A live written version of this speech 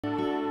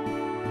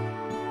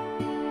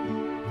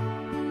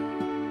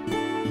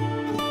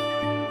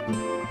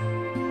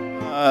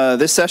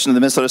This session of the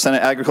Minnesota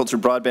Senate Agriculture,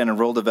 Broadband, and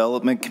Rural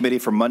Development Committee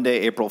for Monday,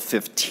 April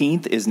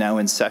 15th is now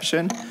in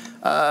session.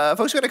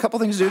 Folks, we've got a couple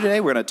things to do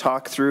today. We're going to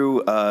talk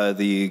through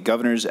the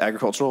governor's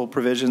agricultural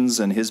provisions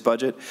and his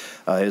budget,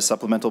 his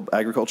supplemental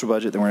agriculture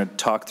budget. Then we're going to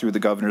talk through the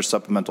governor's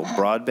supplemental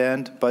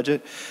broadband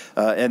budget.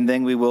 And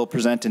then we will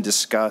present and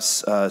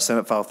discuss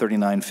Senate File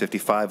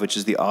 3955, which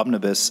is the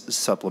Omnibus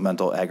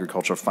Supplemental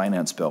Agricultural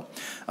Finance Bill.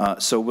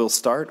 So we'll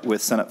start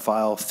with Senate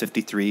File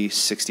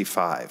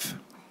 5365.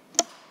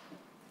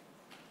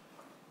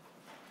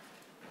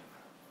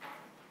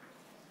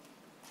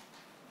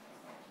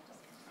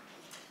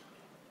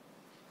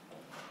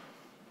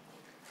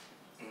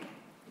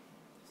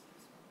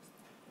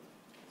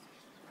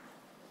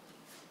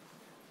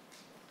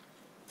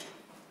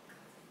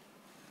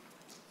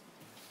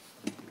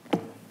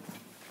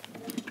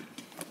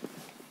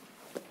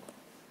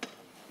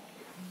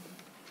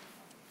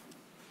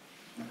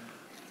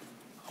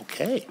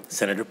 Okay,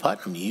 Senator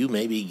Putnam, you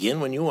may begin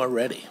when you are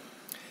ready.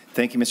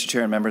 Thank you, Mr.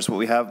 Chair and members. What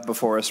we have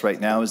before us right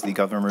now is the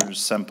governor's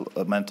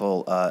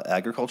supplemental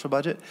agriculture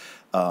budget.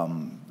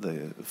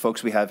 The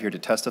folks we have here to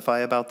testify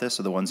about this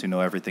are the ones who know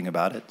everything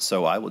about it,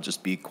 so I will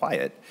just be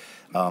quiet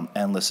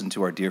and listen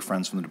to our dear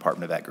friends from the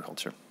Department of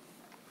Agriculture.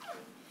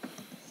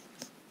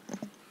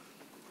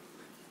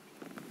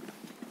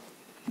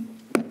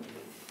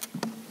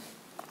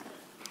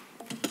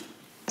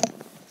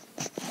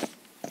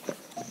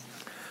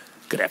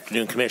 Good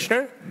afternoon,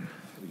 Commissioner.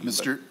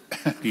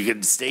 You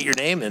can state your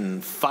name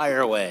and fire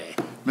away.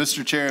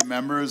 Mr. Chair and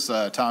members,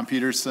 Tom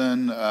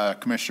Peterson,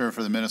 Commissioner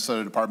for the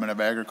Minnesota Department of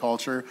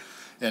Agriculture.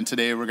 And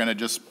today we're going to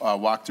just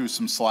walk through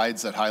some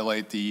slides that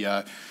highlight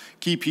the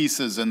key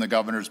pieces in the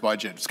governor's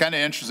budget. It's kind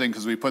of interesting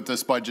because we put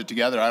this budget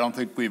together. I don't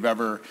think we've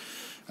ever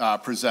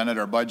presented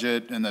our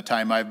budget in the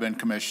time I've been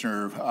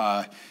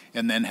commissioner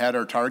and then had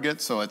our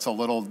target. So it's a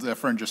little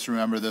different. Just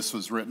remember this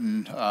was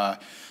written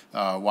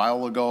a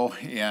while ago,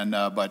 and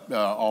but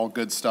all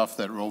good stuff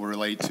that will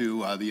relate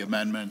to the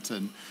amendment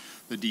and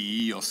the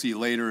DE you'll see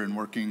later in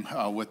working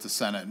with the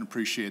Senate, and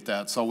appreciate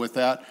that. So with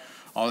that,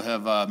 I'll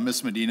have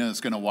Ms. Medina is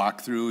going to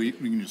walk through. You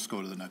can just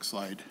go to the next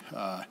slide.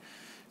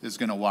 Is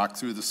going to walk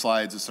through the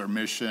slides. It's our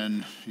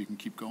mission. You can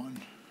keep going.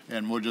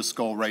 And we'll just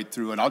go right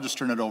through, and I'll just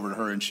turn it over to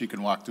her, and she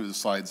can walk through the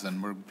slides,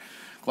 and we're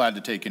glad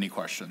to take any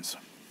questions.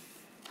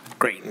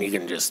 Great, and you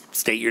can just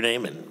state your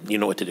name, and you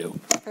know what to do.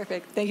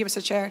 Perfect. Thank you,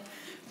 Mr. Chair.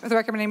 For the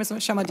record, my name is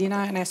Michelle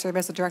Medina, and I serve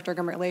as the Director of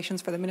Government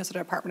Relations for the Minnesota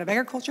Department of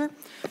Agriculture,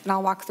 and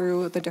I'll walk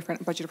through the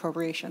different budget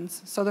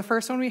appropriations. So the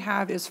first one we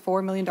have is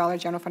 $4 million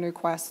general fund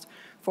request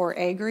for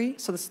agri,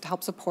 so this is to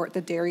help support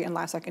the dairy and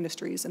livestock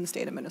industries in the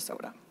state of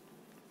Minnesota.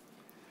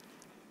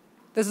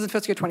 This is in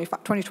fiscal year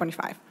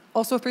 2025.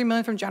 Also $3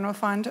 million from general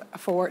fund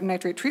for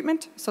nitrate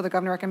treatment. So the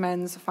governor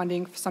recommends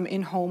funding some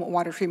in-home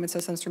water treatment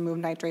systems to remove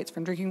nitrates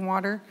from drinking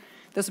water.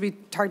 This will be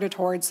targeted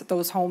towards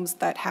those homes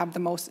that have the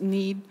most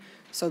need.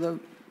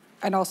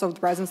 And also the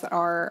residents that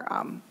are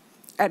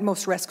at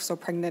most risk, so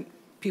pregnant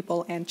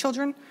people and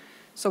children.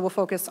 So we'll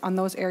focus on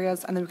those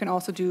areas, and then we can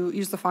also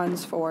use the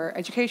funds for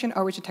education,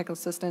 outreach, and technical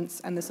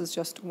assistance, and this is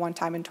just one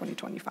time in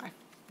 2025.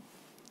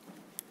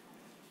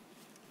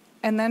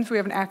 And then we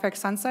have an AFAC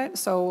sunset,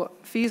 so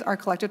fees are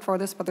collected for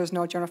this, but there's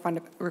no general fund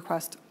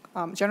request,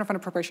 general fund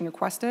appropriation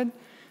requested.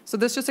 So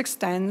this just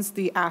extends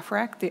the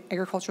AFREC, the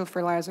Agricultural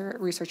Fertilizer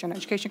Research and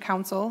Education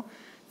Council,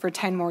 for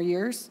 10 more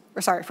years,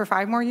 or sorry, for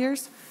 5 more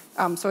years.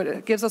 So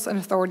it gives us an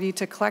authority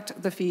to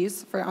collect the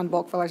fees on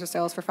bulk fertilizer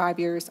sales for 5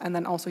 years, and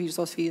then also use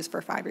those fees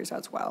for 5 years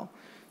as well.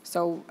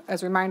 So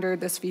as a reminder,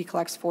 this fee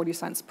collects 40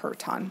 cents per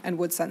ton and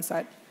would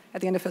sunset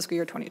at the end of fiscal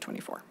year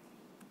 2024.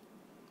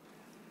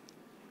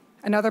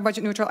 Another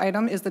budget neutral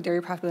item is the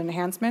dairy profitability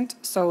enhancement.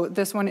 So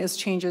this one is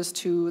changes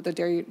to the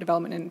dairy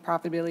development and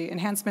profitability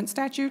enhancement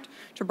statute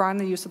to broaden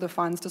the use of the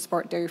funds to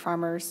support dairy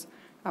farmers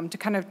to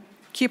kind of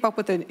keep up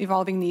with the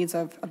evolving needs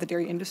of the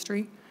dairy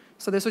industry.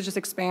 So this would just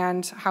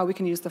expand how we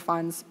can use the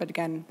funds, but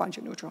again,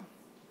 budget neutral.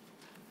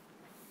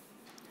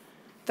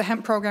 The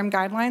hemp program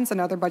guidelines,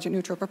 another budget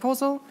neutral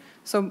proposal.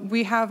 So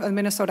we have a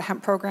Minnesota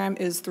hemp program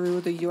is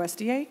through the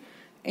USDA,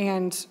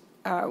 and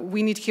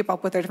we need to keep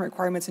up with their different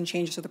requirements and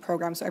changes to the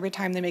program. So every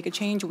time they make a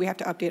change, we have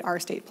to update our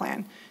state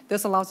plan.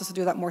 This allows us to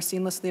do that more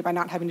seamlessly by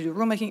not having to do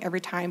rulemaking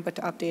every time, but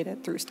to update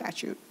it through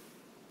statute.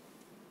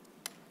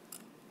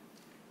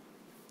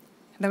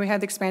 And then we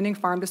had the expanding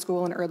farm to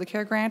school and early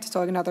care grant,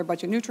 so another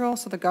budget neutral.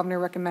 So the governor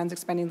recommends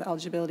expanding the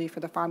eligibility for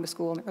the farm to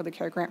school and early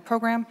care grant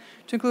program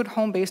to include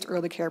home-based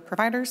early care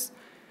providers.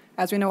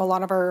 As we know, a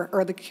lot of our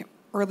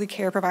early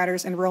care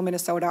providers in rural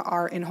Minnesota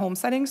are in home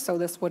settings, so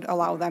this would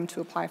allow them to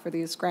apply for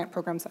these grant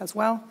programs as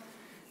well.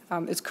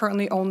 It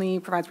currently only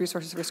provides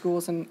resources for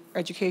schools and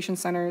education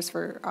centers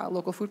for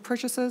local food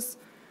purchases,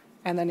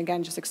 and then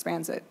again, just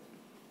expands it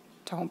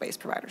to home-based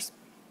providers.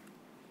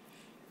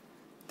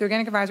 The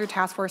Organic Advisory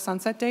Task Force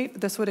sunset date,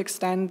 this would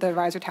extend the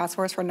Advisory Task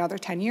Force for another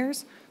 10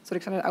 years, so it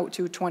extended out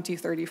to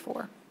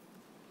 2034.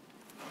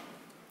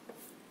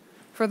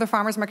 For the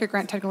Farmers Market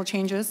Grant technical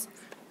changes,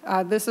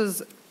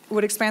 this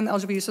would expand the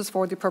eligible uses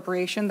for the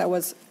appropriation that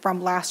was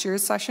from last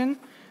year's session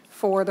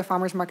for the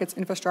farmers market's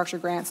infrastructure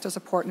grants to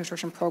support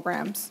nutrition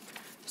programs.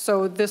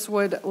 So this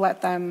would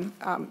let them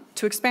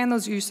to expand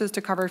those uses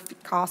to cover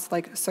costs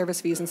like service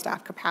fees and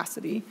staff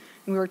capacity.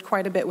 And we worked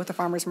quite a bit with the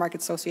Farmers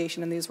Market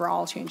Association, and these were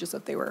all changes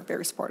that they were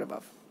very supportive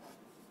of.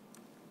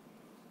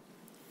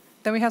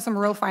 Then we have some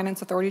rural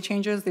finance authority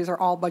changes. These are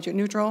all budget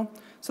neutral.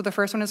 So the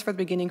first one is for the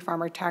beginning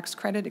farmer tax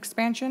credit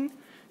expansion.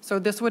 So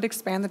this would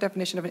expand the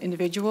definition of an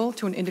individual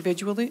to an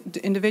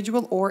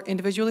individual or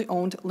individually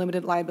owned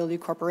limited liability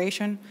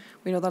corporation.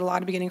 We know that a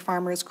lot of beginning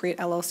farmers create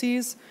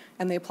LLCs,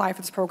 and they apply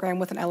for this program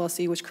with an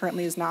LLC, which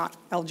currently is not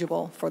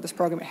eligible for this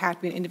program. It had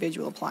to be an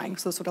individual applying.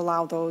 So this would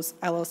allow those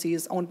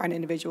LLCs owned by an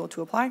individual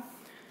to apply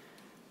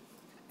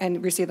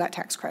and receive that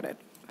tax credit.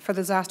 For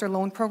the disaster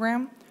loan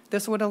program,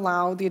 this would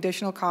allow the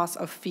additional cost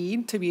of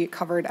feed to be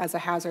covered as a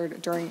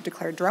hazard during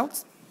declared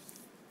droughts.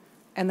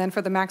 And then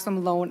for the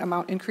maximum loan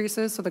amount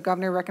increases, so the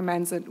governor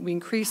recommends that we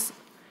increase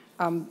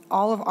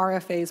all of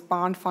RFA's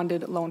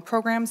bond-funded loan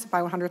programs by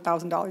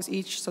 $100,000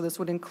 each. So this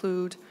would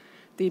include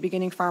the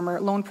beginning farmer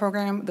loan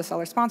program, the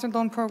seller-sponsored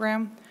loan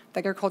program, the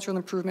agricultural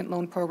improvement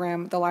loan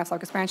program, the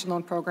livestock expansion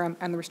loan program,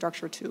 and the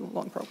restructure 2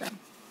 loan program.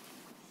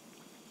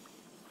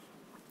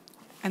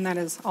 And that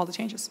is all the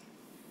changes.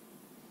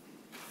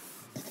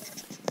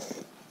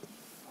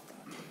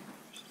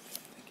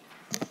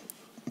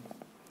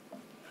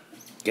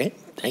 Okay,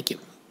 thank you.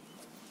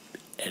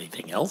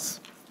 Anything else?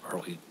 Are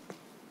we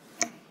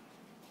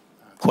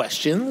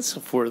questions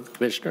for the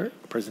commissioner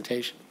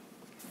presentation?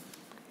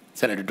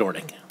 Senator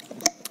Dorning.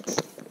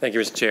 Thank you,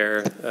 Mr.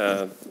 Chair.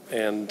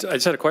 And I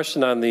just had a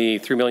question on the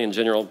 $3 million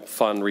general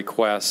fund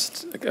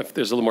request. If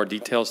there's a little more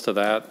details to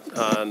that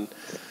on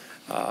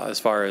as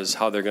far as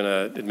how they're going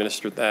to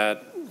administer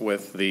that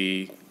with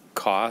the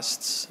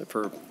costs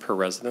per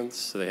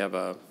residence. Do they have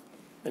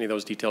any of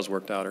those details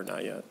worked out or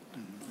not yet?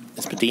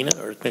 Ms. Medina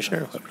or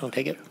Commissioner, don't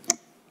take it.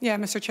 Yeah,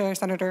 Mr. Chair,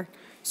 Senator.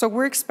 So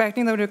we're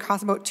expecting that it would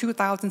cost about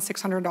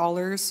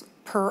 $2,600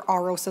 per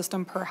RO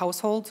system per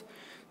household.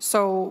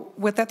 So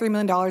with that $3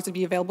 million, it'd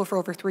be available for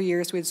over 3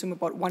 years. We'd assume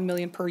about $1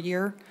 million per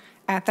year.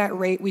 At that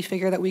rate, we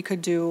figure that we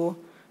could do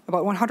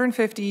about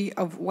 150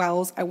 of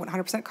wells at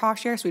 100%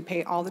 cost share. So we'd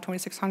pay all the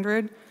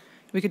 $2,600.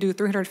 We could do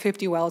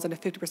 350 wells at a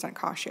 50%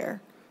 cost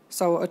share.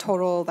 So a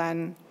total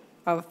then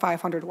of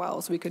 500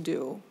 wells we could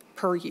do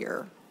per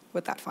year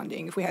with that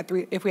funding if we had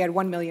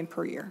 $1 million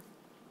per year.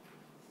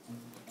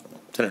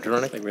 Senator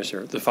Dornick. Thank you,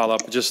 Commissioner. The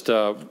follow-up just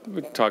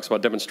talks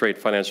about demonstrate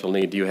financial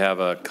need. Do you have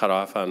a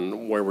cutoff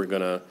on where we're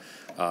going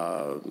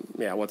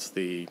to, what's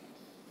the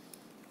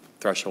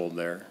threshold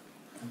there?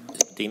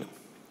 Dina.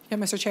 Yeah,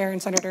 Mr. Chair and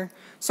Senator.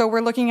 So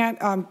we're looking at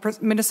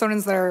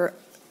Minnesotans that are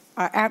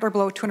at or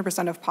below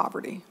 200% of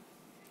poverty.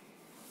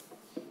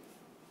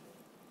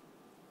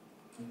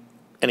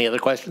 Any other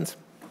questions?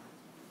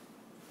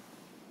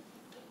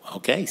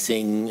 Okay,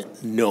 seeing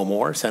no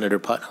more, Senator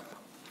Putnam.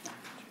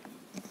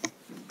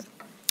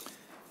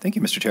 Thank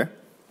you, Mr. Chair.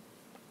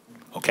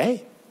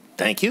 Okay,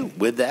 thank you.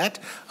 With that,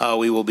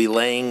 we will be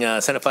laying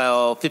Senate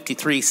File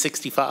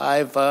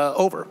 5365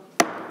 over.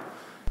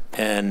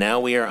 And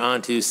now we are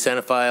on to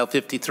Senate File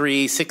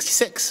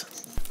 5366.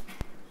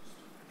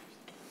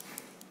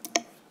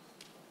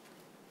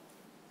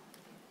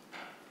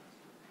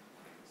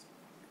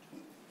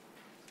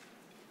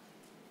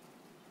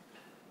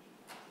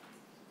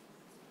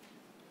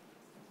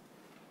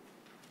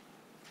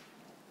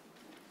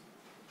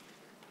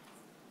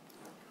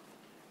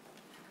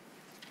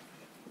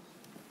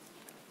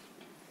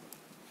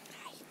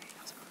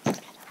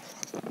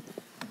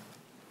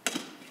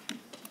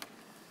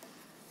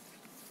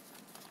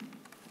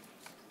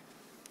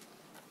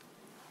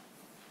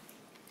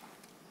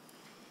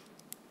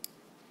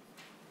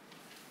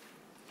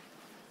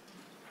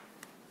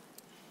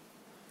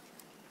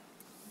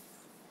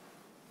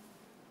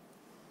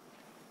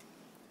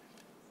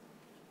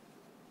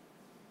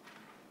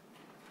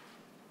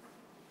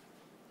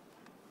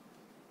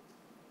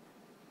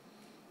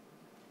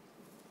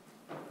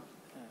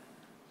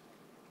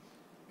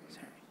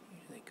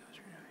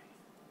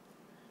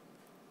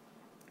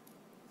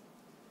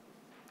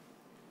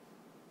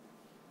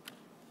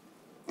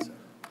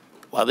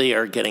 While they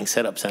are getting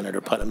set up, Senator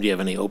Putnam, do you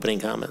have any opening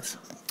comments?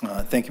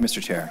 Thank you,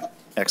 Mr. Chair.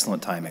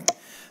 Excellent timing.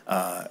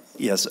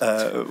 Yes,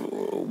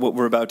 what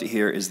we're about to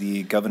hear is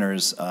the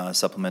governor's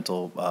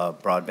supplemental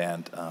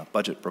broadband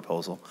budget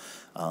proposal,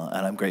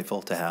 and I'm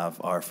grateful to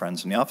have our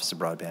friends from the Office of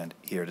Broadband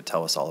here to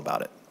tell us all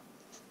about it.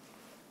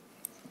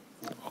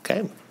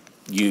 Okay.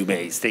 You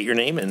may state your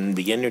name and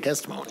begin your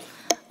testimony.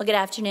 Well, good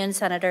afternoon,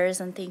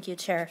 Senators, and thank you,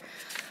 Chair.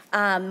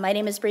 My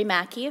name is Bree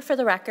Mackey, for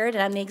the record,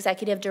 and I'm the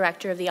Executive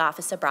Director of the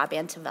Office of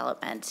Broadband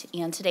Development.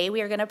 And today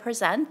we are going to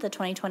present the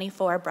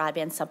 2024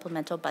 Broadband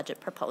Supplemental Budget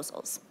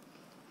Proposals.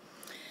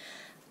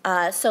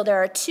 So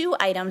there are 2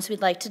 items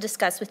we'd like to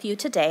discuss with you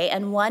today,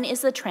 and one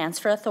is the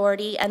transfer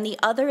authority, and the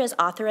other is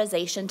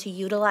authorization to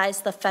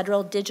utilize the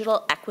federal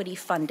digital equity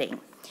funding.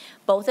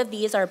 Both of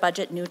these are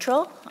budget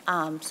neutral,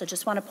 so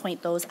just want to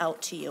point those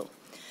out to you.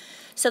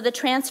 So the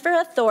transfer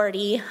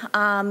authority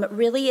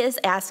really is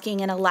asking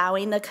and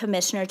allowing the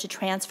commissioner to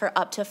transfer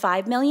up to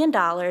 $5 million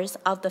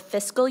of the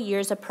fiscal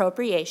year's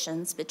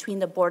appropriations between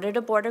the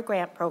border-to-border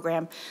grant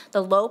program,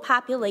 the low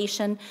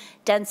population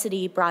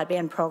density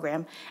broadband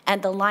program,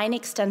 and the line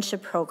extension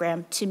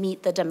program to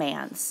meet the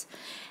demands.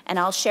 And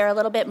I'll share a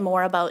little bit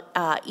more about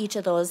each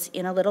of those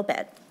in a little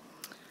bit.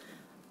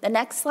 The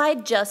next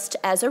slide, just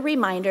as a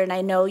reminder, and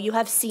I know you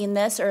have seen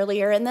this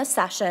earlier in the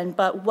session,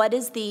 but what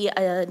is the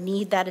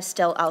need that is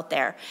still out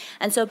there?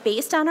 And so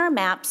based on our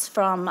maps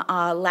from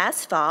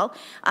last fall,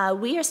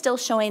 we are still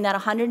showing that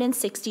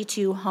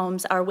 162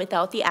 homes are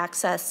without the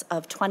access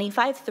of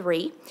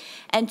 25.3,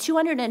 and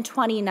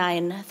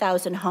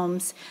 229,000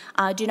 homes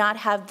do not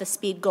have the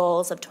speed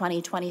goals of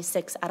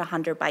 2026 at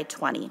 100 by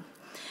 20.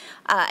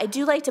 I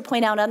do like to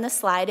point out on this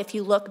slide, if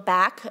you look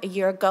back a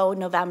year ago,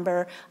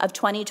 November of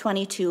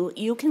 2022,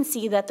 you can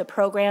see that the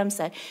programs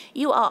that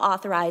you all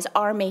authorize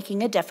are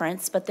making a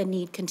difference, but the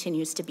need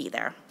continues to be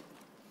there.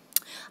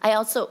 I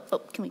also,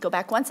 can we go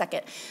back one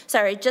second?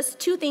 Sorry,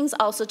 just two things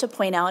also to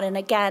point out. And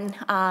again,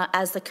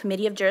 as the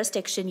Committee of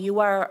Jurisdiction,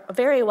 you are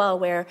very well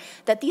aware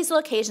that these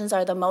locations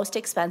are the most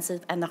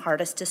expensive and the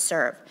hardest to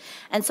serve.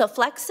 And so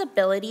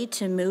flexibility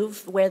to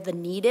move where the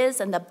need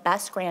is and the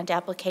best grant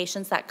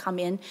applications that come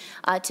in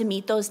to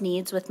meet those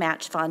needs with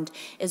match fund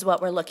is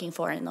what we're looking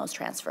for in those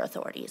transfer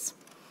authorities.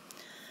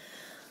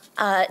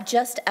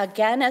 Just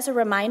again, as a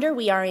reminder,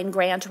 we are in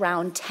grant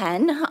round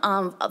 10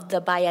 of the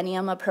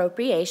biennium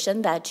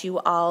appropriation that you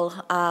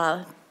all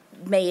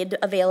made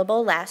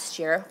available last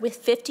year,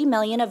 with $50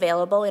 million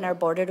available in our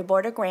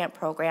border-to-border grant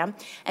program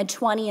and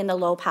 20 in the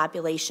low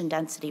population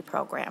density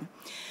program.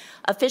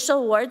 Official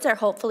awards are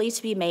hopefully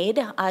to be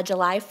made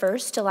July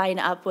 1st to line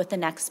up with the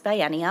next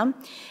biennium,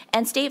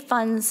 and state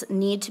funds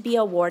need to be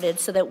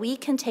awarded so that we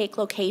can take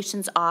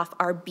locations off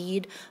our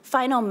BEAD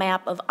final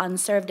map of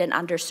unserved and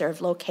underserved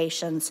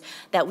locations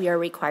that we are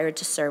required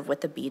to serve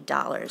with the BEAD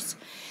dollars.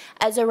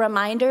 As a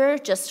reminder,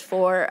 just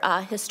for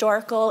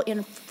historical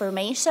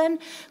information,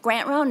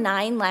 grant round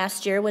 9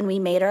 last year when we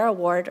made our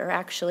award, or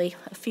actually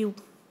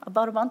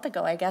about a month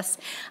ago, I guess,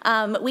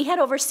 we had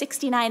over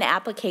 69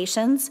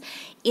 applications.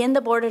 In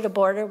the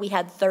border-to-border, we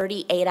had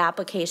 38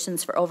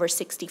 applications for over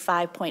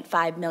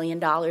 $65.5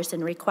 million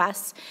in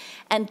requests,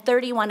 and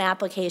 31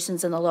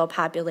 applications in the low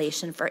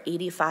population for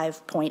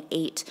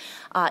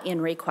 85.8 in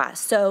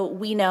requests. So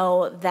we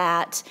know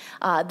that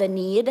the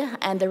need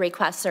and the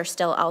requests are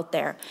still out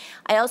there.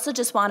 I also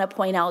just want to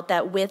point out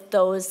that with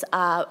those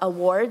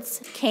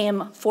awards came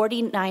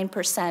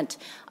 49%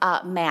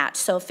 match.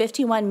 So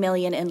 $51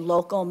 million in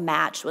local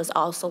match was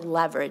also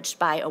leveraged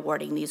by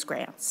awarding these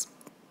grants.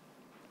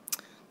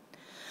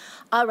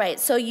 All right,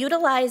 so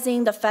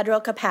utilizing the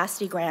federal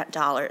capacity grant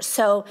dollars.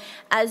 So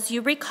as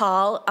you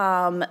recall,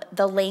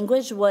 the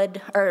language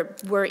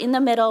we're in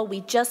the middle.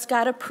 We just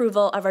got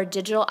approval of our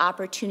digital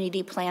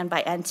opportunity plan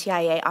by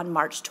NTIA on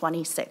March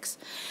 26th.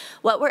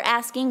 What we're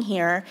asking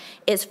here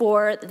is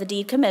for the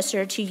Deed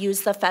Commissioner to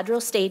use the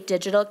federal state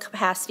digital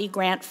capacity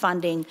grant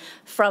funding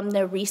from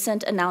the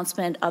recent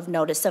announcement of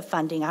notice of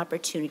funding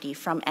opportunity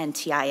from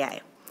NTIA.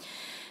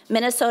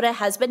 Minnesota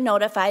has been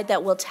notified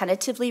that we'll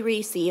tentatively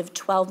receive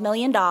 $12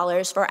 million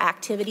for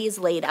activities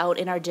laid out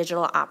in our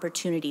digital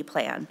opportunity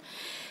plan.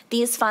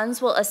 These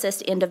funds will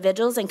assist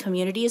individuals and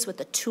communities with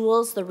the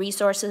tools, the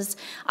resources,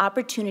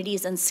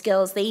 opportunities, and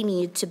skills they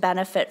need to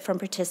benefit from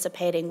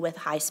participating with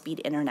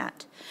high-speed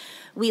internet.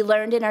 We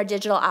learned in our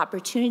digital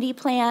opportunity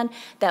plan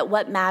that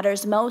what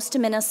matters most to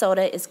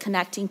Minnesota is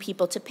connecting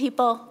people to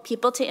people,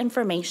 people to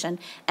information,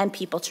 and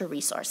people to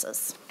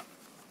resources.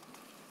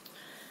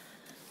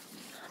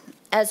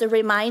 As a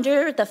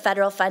reminder, the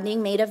federal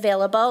funding made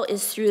available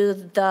is through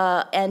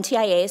the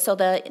NTIA, so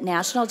the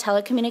National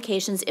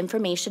Telecommunications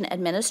Information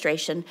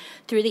Administration,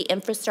 through the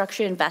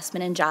Infrastructure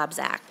Investment and Jobs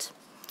Act.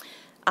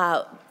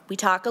 We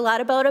talk a lot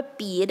about a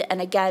BEAD,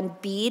 and again,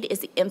 BEAD is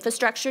the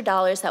infrastructure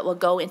dollars that will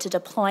go into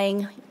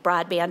deploying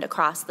broadband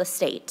across the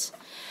state.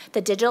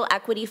 The digital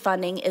equity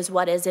funding is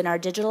what is in our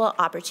digital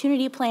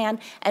opportunity plan,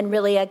 and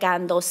really,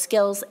 again, those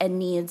skills and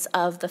needs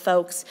of the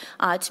folks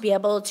to be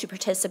able to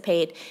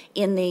participate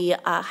in the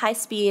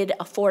high-speed,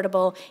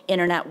 affordable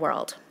internet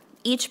world.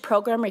 Each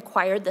program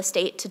required the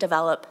state to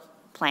develop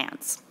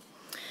plans.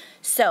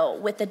 So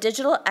with the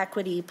digital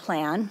equity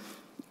plan,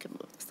 you can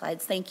move the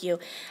slides, thank you.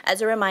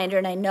 As a reminder,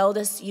 and I know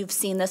this, you've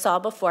seen this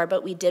all before,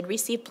 but we did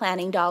receive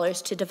planning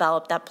dollars to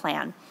develop that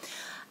plan.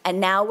 And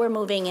now we're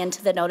moving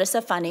into the notice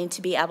of funding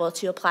to be able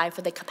to apply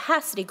for the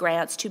capacity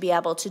grants to be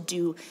able to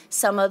do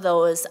some of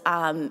those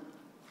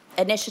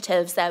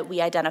initiatives that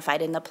we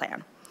identified in the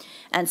plan.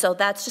 And so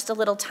that's just a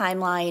little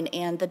timeline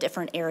and the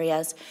different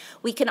areas.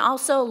 We can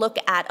also look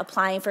at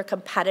applying for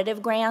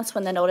competitive grants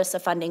when the notice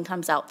of funding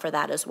comes out for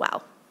that as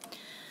well.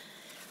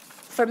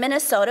 For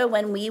Minnesota,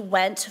 when we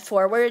went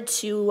forward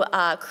to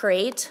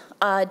create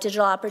a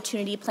digital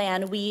opportunity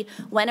plan, we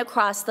went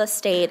across the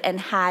state and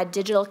had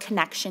digital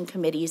connection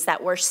committees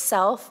that were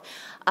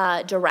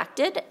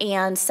self-directed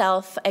and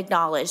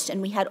self-acknowledged,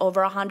 and we had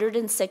over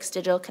 106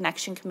 digital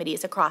connection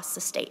committees across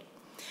the state.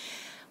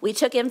 We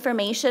took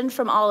information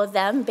from all of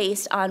them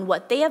based on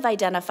what they have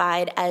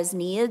identified as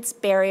needs,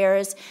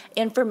 barriers,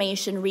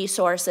 information,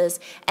 resources,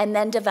 and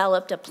then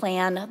developed a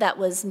plan that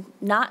was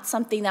not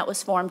something that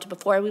was formed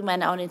before we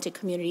went out into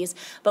communities,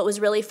 but was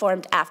really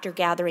formed after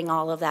gathering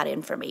all of that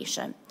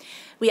information.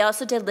 We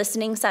also did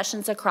listening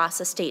sessions across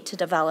the state to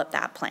develop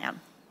that plan.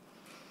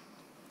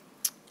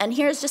 And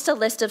here's just a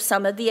list of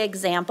some of the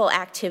example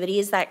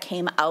activities that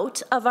came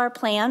out of our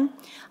plan.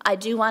 I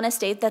do want to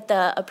state that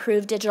the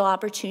approved digital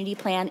opportunity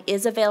plan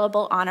is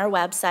available on our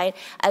website,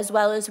 as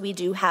well as we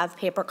do have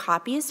paper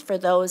copies for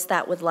those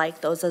that would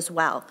like those as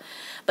well.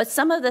 But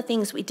some of the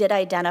things we did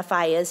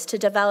identify is to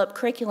develop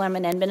curriculum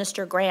and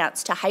administer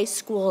grants to high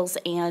schools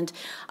and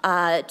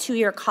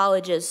two-year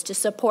colleges to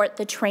support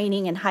the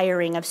training and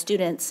hiring of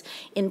students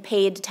in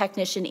paid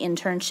technician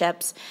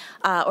internships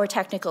or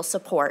technical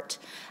support,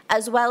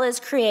 as well as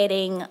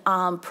creating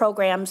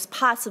programs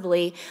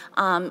possibly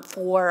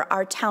for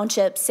our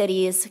townships,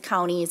 cities,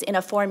 counties in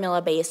a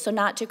formula base, so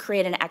not to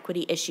create an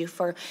equity issue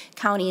for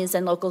counties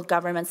and local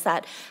governments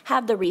that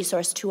have the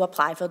resource to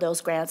apply for those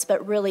grants,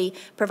 but really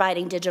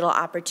providing digital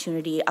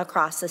opportunity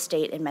across the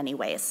state in many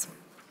ways.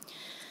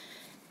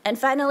 And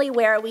finally,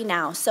 where are we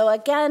now? So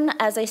again,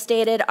 as I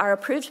stated, our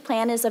approved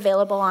plan is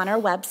available on our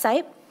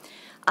website.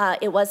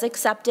 It was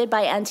accepted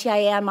by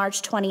NTIA on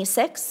March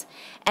 26th,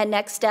 and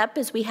next step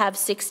is we have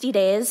 60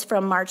 days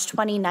from March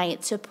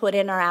 29th to put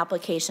in our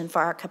application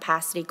for our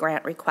capacity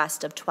grant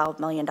request of $12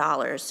 million.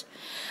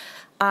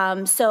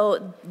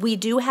 So we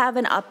do have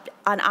an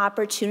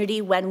opportunity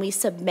when we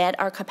submit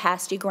our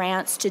capacity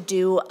grants to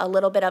do a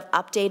little bit of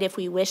update if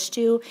we wish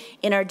to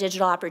in our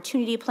digital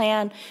opportunity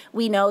plan.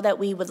 We know that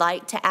we would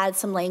like to add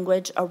some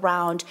language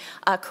around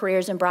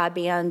careers in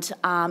broadband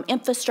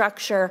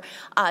infrastructure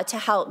to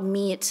help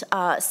meet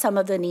some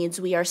of the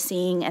needs we are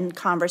seeing and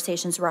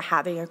conversations we're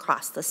having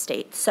across the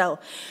state. So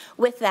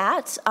with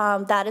that,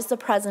 that is the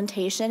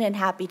presentation, and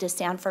happy to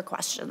stand for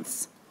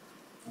questions.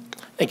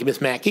 Thank you,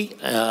 Ms. Mackey.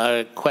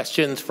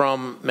 Questions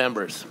from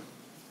members?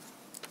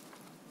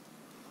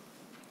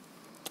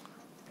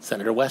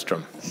 Senator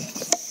Westrom.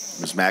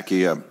 Ms.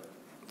 Mackey, how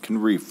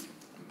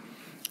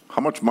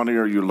much money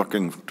are you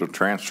looking to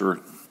transfer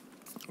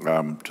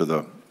to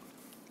the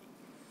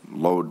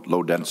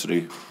low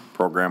density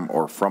program,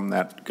 or from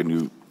that? Can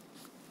you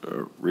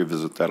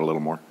revisit that a little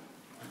more?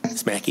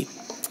 Ms. Mackey.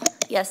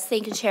 Yes,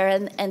 thank you, Chair,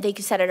 and thank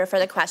you, Senator, for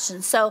the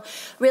question. So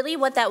really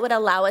what that would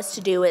allow us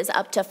to do is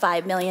up to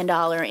 $5 million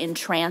in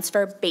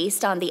transfer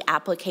based on the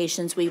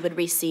applications we would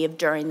receive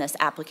during this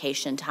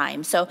application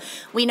time. So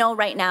we know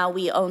right now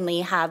we only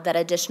have that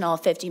additional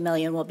 $50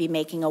 million we'll be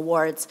making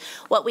awards.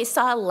 What we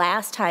saw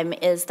last time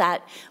is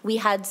that we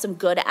had some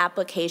good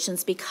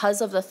applications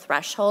because of the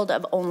threshold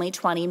of only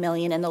 $20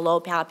 million in the low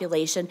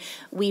population.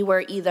 We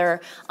were either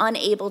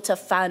unable to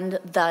fund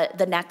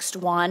the next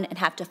one and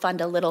have to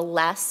fund a little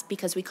less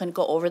because we couldn't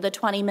go over the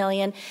 20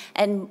 million,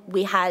 and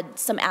we had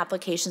some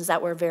applications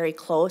that were very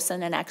close,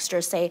 and an extra,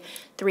 say,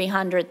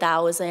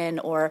 300,000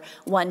 or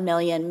 1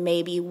 million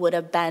maybe would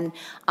have been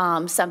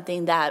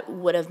something that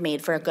would have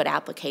made for a good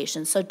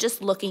application. So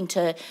just looking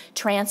to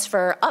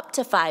transfer up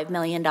to $5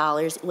 million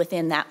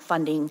within that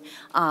funding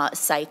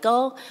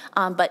cycle,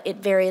 but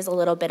it varies a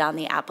little bit on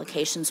the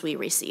applications we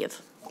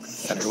receive.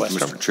 Senator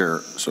Westrom. Mr. Chair,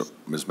 so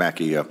Ms.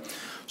 Mackey,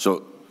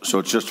 so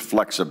it's just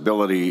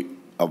flexibility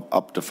of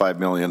up to $5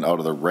 million out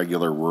of the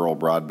regular rural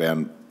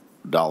broadband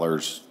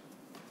dollars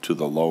to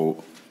the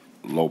low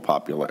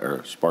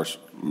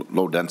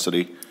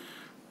density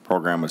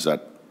program. Is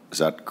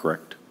that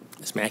correct?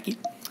 Ms. Mackey.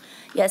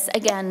 Yes,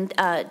 again,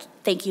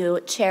 thank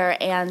you, Chair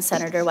and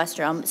Senator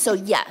Westrom. So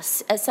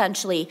yes,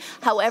 essentially.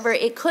 However,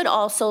 it could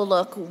also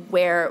look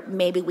where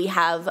maybe we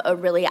have a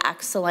really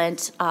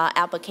excellent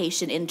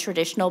application in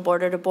traditional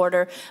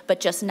border-to-border, but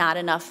just not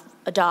enough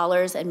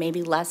dollars and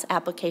maybe less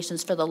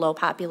applications for the low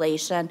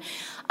population.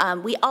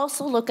 We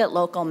also look at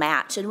local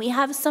match, and we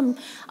have some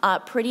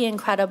pretty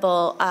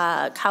incredible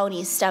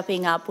counties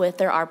stepping up with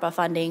their ARPA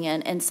funding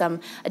and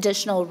some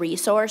additional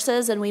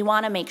resources, and we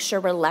want to make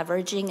sure we're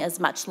leveraging as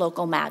much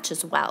local match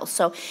as well.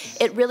 So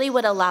it really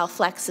would allow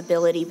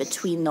flexibility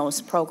between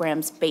those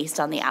programs based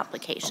on the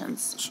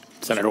applications.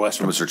 Senator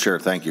Westrom. Mr. Chair,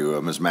 thank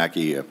you. Ms.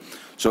 Mackey,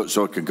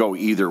 so it could go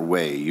either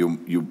way.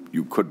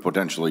 You could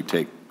potentially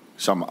take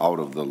some out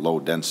of the low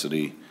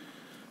density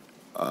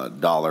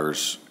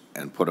dollars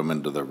and put them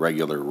into the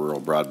regular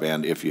rural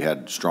broadband if you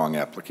had strong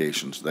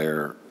applications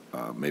there,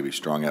 maybe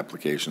strong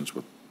applications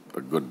with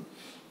a good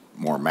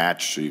more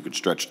match, so you could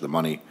stretch the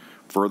money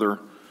further,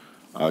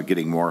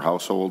 getting more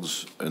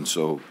households. And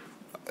so,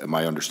 am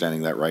I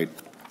understanding that right?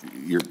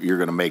 You're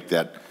going to make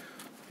that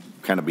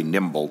kind of be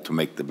nimble to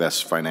make the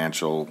best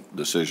financial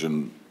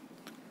decision,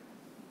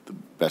 the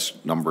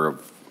best number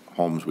of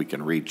homes we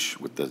can reach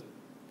with the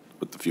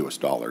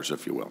fewest dollars,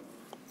 if you will.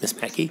 Ms.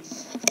 Mackey.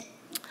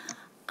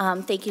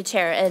 Thank you,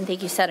 Chair, and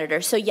thank you, Senator.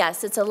 So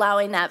yes, it's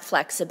allowing that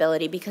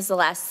flexibility, because the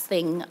last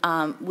thing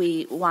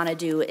we want to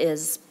do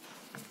is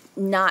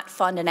not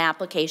fund an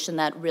application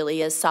that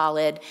really is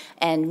solid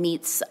and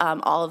meets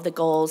all of the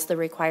goals, the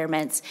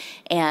requirements,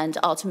 and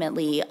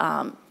ultimately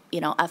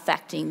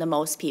affecting the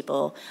most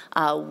people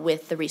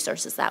with the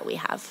resources that we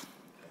have.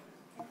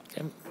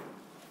 Okay.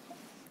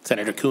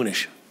 Senator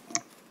Kunish.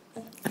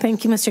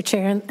 Thank you, Mr.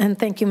 Chair, and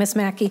thank you, Ms.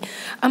 Mackey.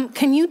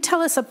 Can you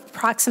tell us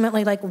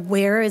approximately, like,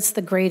 where is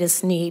the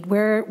greatest need?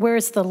 Where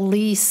is the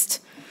least,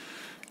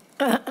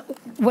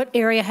 what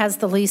area has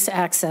the least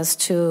access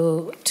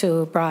to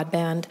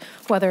broadband,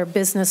 whether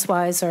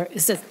business-wise, or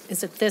is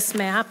it this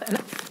map?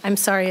 And I'm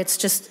sorry, it's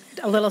just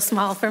a little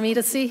small for me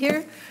to see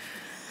here.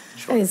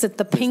 Sure. Is it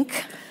the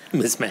pink?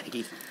 Ms.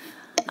 Mackey.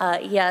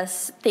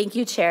 Yes, thank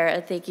you,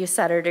 Chair. Thank you,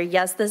 Senator.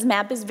 Yes, this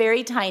map is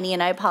very tiny,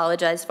 and I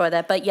apologize for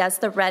that. But yes,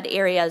 the red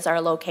areas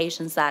are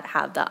locations that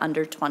have the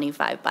under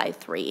 25 by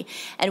 3.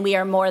 And we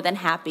are more than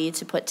happy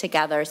to put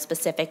together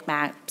specific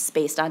maps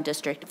based on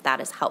district if that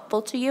is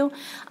helpful to you.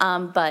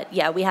 But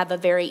yeah, we have a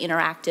very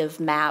interactive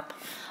map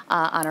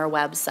on our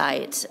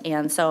website.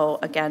 And so,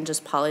 again,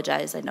 just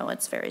apologize. I know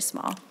it's very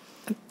small.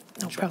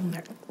 No problem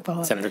there.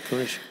 Senator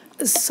Kunish.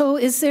 So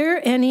is there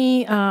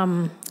any,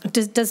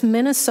 does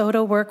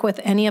Minnesota work with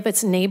any of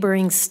its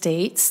neighboring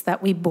states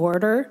that we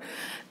border?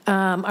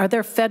 Are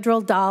there federal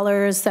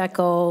dollars that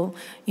go,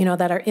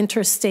 that are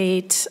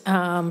interstate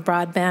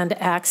broadband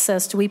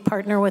access? Do we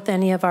partner with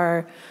any of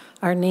our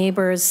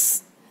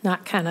neighbors,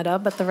 not Canada,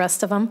 but the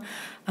rest of them,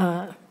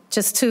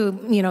 just to,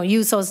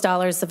 use those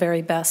dollars the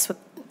very best,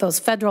 those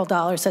federal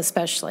dollars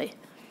especially?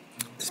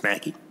 Ms.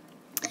 Mackey.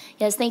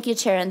 Yes, thank you,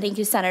 Chair, and thank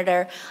you,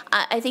 Senator.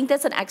 I think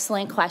that's an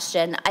excellent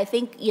question. I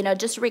think,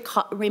 just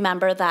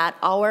remember that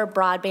our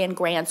broadband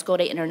grants go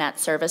to internet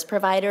service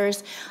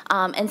providers,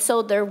 and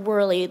so they're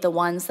really the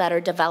ones that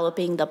are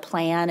developing the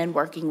plan and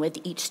working with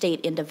each state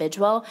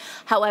individual.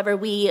 However,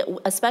 we,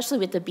 especially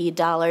with the BEAD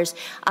dollars,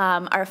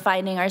 are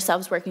finding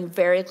ourselves working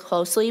very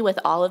closely with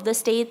all of the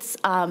states,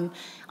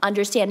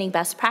 understanding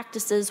best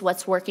practices,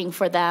 what's working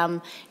for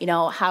them,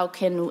 how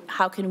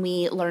can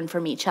we learn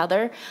from each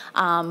other.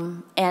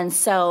 And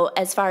so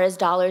as far as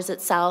dollars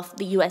itself,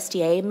 the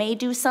USDA may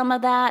do some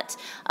of that,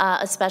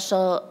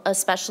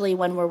 especially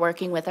when we're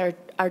working with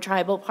our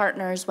tribal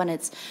partners, when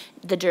it's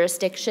the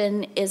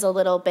jurisdiction is a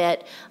little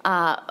bit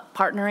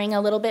partnering a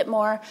little bit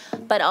more.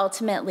 But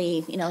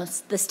ultimately,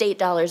 the state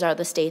dollars are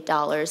the state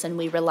dollars, and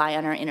we rely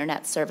on our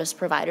internet service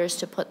providers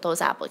to put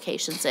those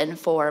applications in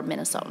for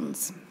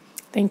Minnesotans.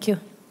 Thank you.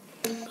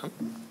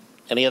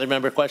 Any other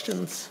member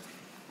questions?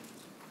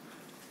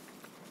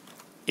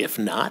 If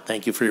not,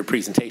 thank you for your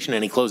presentation.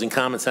 Any closing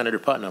comments, Senator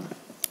Putnam?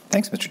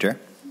 Thanks, Mr. Chair.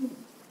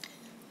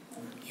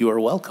 You are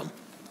welcome.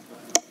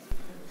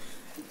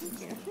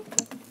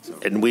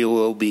 And we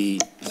will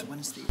be...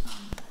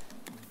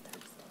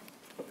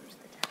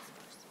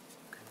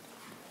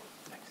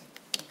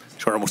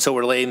 Sure. So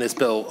we're laying this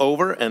bill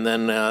over, and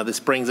then this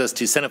brings us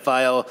to Senate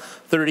File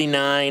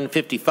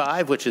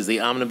 3955, which is the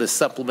Omnibus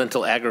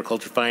Supplemental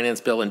Agriculture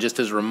Finance Bill. And just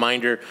as a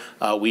reminder,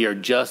 we are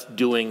just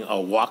doing a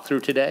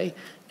walkthrough today,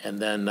 and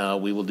then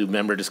we will do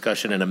member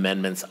discussion and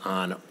amendments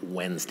on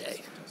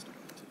Wednesday.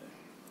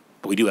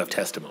 But we do have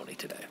testimony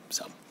today.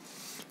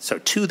 So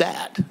to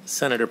that,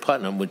 Senator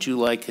Putnam, would you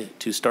like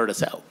to start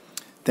us out?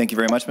 Thank you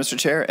very much, Mr.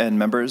 Chair and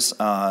members.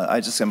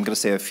 I'm going to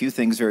say a few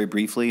things very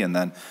briefly, and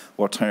then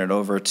we'll turn it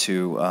over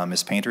to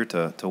Ms. Painter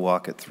to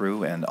walk it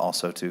through, and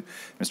also to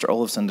Mr.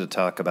 Olafson to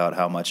talk about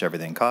how much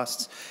everything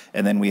costs.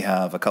 And then we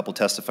have a couple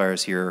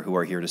testifiers here who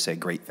are here to say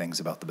great things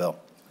about the bill,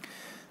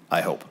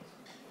 I hope.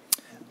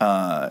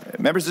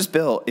 Members, this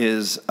bill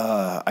is,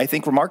 I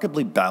think,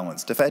 remarkably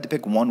balanced. If I had to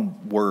pick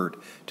one word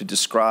to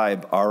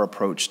describe our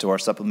approach to our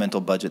supplemental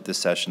budget this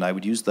session, I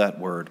would use that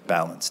word,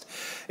 balanced.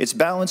 It's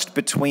balanced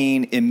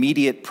between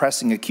immediate,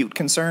 pressing, acute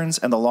concerns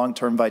and the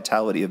long-term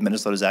vitality of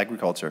Minnesota's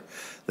agriculture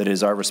that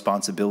is our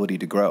responsibility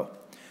to grow.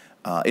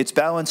 It's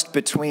balanced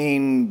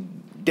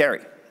between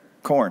dairy,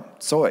 corn,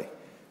 soy,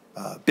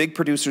 big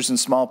producers and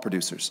small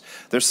producers.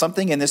 There's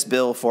something in this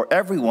bill for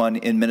everyone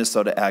in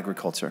Minnesota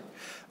agriculture.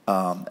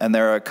 And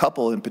there are a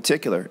couple in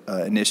particular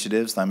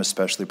initiatives that I'm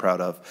especially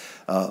proud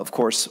of. Of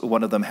course,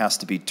 one of them has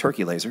to be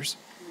turkey lasers.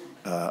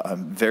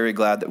 I'm very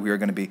glad that we are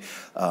going to be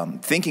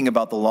thinking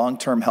about the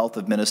long-term health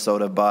of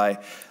Minnesota by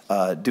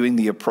doing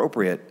the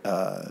appropriate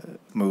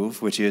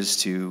move, which is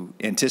to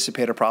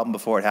anticipate a problem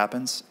before it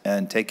happens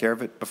and take care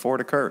of it before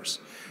it occurs,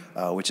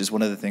 which is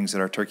one of the things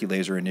that our turkey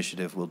laser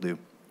initiative will do.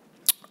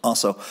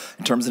 Also,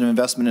 in terms of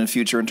investment in the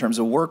future, in terms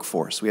of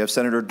workforce, we have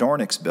Senator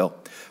Dornick's bill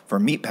for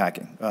meat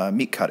packing,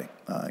 meat cutting,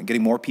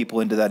 getting more people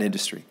into that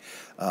industry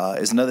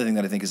is another thing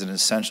that I think is an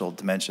essential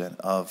dimension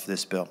of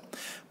this bill.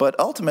 But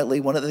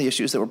ultimately, one of the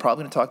issues that we're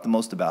probably going to talk the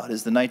most about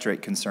is the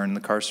nitrate concern in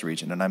the Karst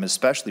region, and I'm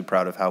especially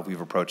proud of how we've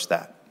approached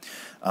that.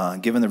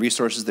 Given the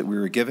resources that we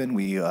were given,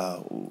 we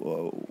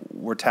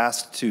were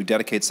tasked to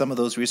dedicate some of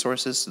those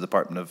resources to the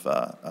Department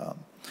of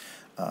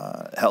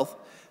Health,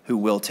 who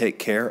will take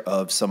care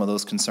of some of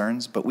those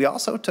concerns. But we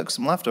also took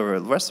some leftover,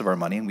 the rest of our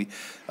money, and we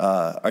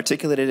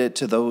articulated it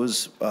to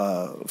those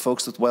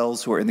folks with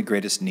wells who are in the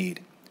greatest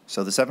need.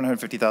 So the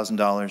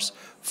 $750,000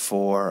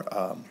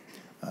 for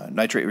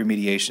nitrate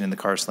remediation in the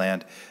Karst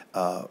land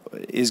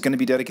is going to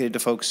be dedicated to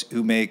folks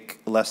who make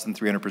less than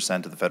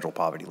 300% of the federal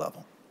poverty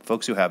level,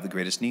 folks who have the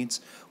greatest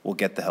needs will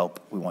get the help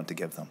we want to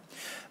give them.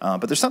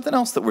 But there's something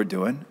else that we're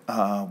doing,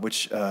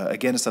 which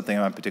again is something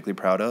I'm particularly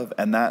proud of,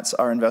 and that's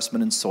our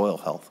investment in soil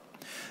health.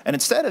 And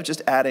instead of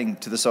just adding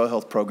to the soil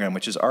health program,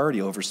 which is already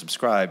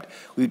oversubscribed,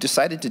 we've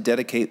decided to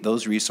dedicate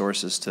those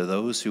resources to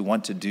those who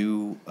want to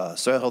do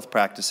soil health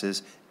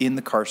practices in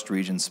the karst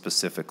region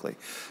specifically.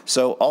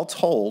 So all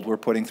told, we're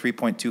putting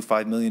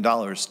 $3.25 million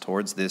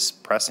towards this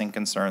pressing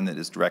concern that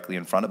is directly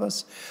in front of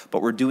us,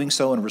 but we're doing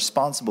so in a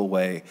responsible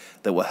way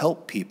that will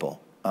help people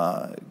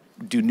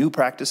do new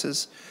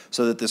practices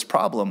so that this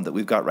problem that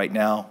we've got right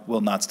now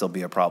will not still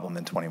be a problem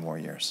in 20 more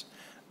years.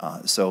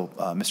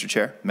 Mr.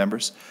 Chair,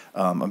 members,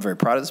 I'm very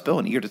proud of this bill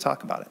and eager to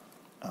talk about it.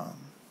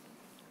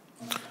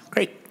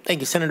 Great.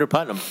 Thank you, Senator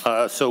Putnam.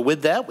 So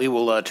with that, we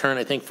will turn,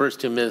 I think, first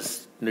to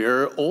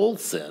Mr.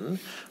 Olson,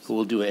 who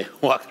will do a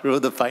walkthrough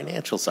of the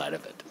financial side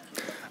of it.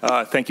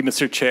 Thank you,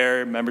 Mr.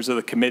 Chair, members of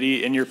the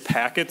committee. In your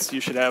packets,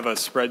 you should have a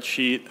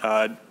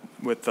spreadsheet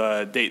with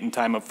the date and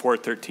time of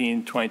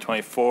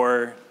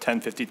 4/13/2024,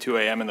 10:52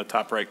 a.m. in the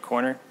top right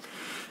corner.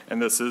 And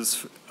this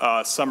is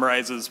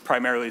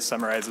primarily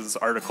summarizes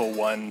Article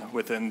 1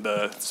 within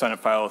the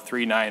Senate File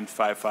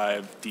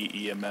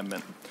 3955DE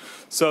amendment.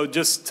 So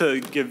just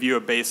to give you a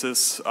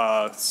basis,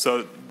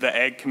 so the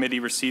Ag Committee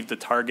received the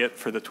target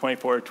for the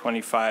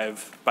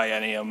 24-25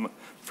 biennium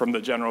from the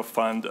general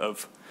fund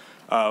of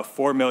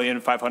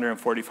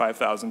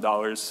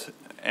 $4,545,000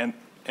 and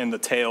in the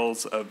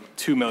tails of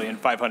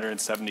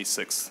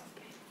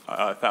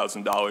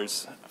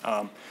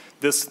 $2,576,000.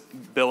 This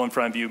bill in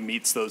front of you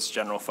meets those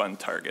general fund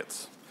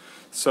targets.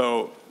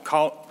 So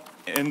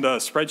in the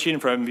spreadsheet in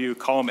front of you,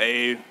 column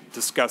A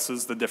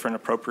discusses the different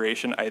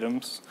appropriation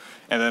items,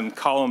 and then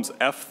columns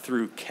F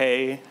through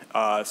K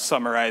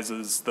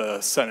summarizes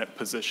the Senate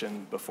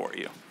position before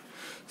you.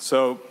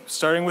 So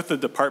starting with the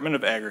Department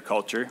of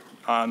Agriculture,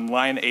 on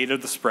line 8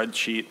 of the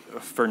spreadsheet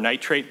for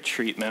nitrate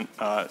treatment,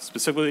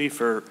 specifically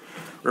for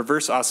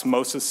reverse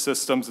osmosis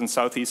systems in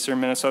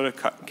southeastern Minnesota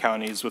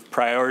counties with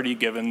priority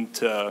given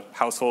to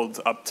households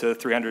up to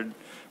 300%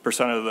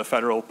 of the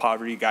federal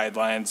poverty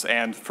guidelines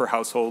and for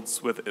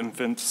households with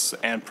infants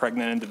and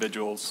pregnant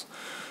individuals.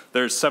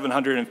 There's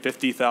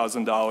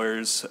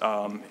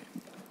 $750,000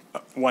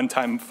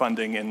 one-time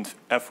funding in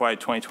FY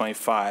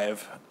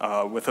 2025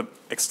 with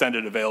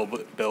extended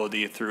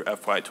availability through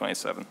FY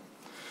 27.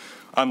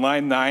 On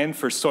line 9,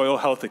 for soil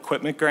health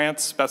equipment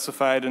grants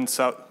specified in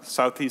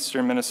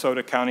southeastern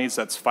Minnesota counties,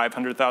 that's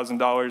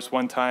 $500,000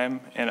 one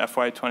time in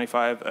FY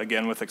 25,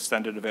 again with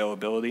extended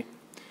availability.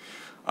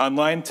 On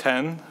line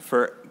 10,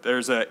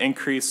 there's an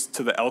increase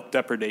to the elk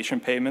depredation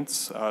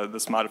payments.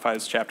 This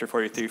modifies Chapter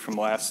 43 from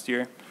last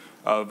year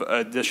of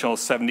additional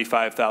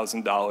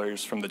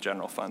 $75,000 from the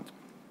general fund.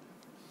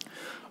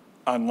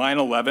 On line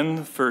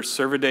 11, for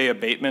Cervidae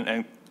abatement,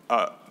 and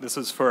this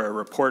is for a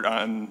report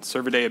on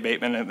Cervidae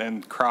abatement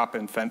and crop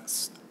and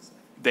fence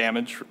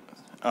damage.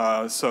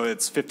 So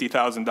it's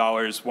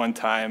 $50,000 one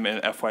time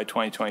in FY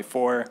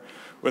 2024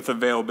 with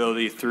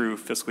availability through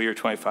fiscal year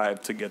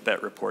 25 to get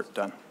that report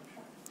done.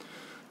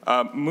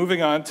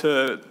 Moving on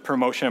to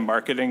promotion and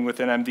marketing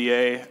within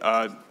MDA,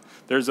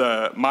 there's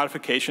a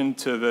modification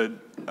to the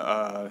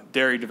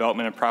dairy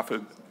development and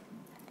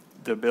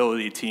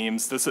profitability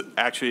teams. This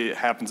actually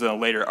happens in a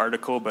later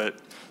article, but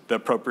the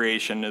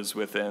appropriation is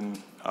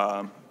within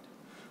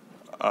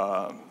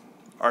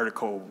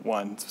Article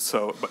 1,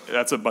 so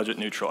that's a budget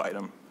neutral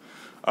item.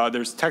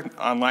 There's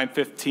on line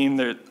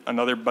 15,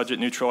 another budget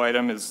neutral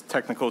item is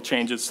technical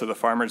changes to the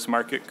farmers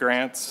market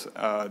grants.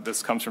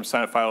 This comes from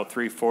Senate File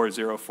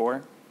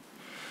 3404.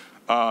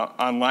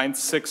 On line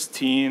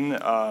 16,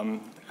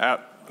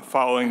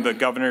 following the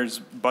governor's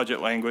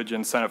budget language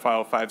in Senate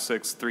File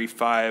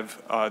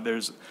 5635,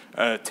 there's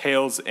a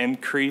tails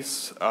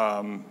increase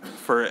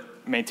for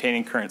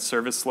maintaining current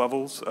service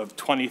levels of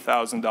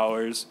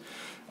 $20,000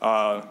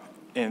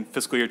 in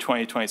fiscal year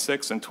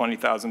 2026 and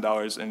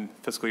 $20,000 in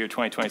fiscal year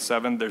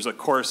 2027. There's a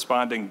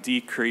corresponding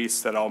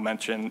decrease that I'll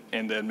mention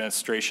in the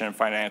administration and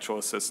financial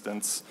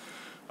assistance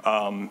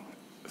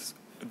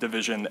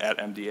division at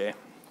MDA.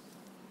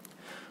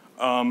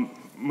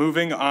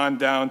 Moving on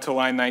down to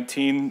line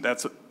 19,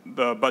 that's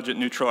the budget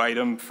neutral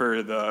item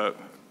for the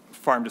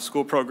farm to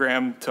school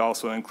program to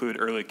also include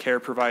early care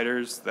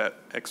providers, that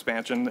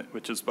expansion,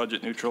 which is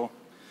budget neutral.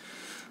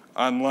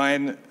 On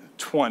line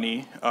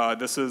 20,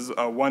 this is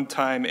a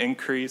one-time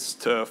increase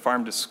to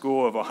farm to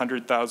school of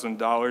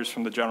 $100,000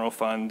 from the general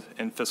fund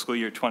in fiscal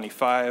year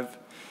 25.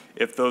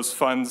 If those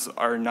funds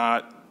are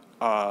not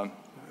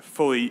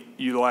fully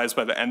utilized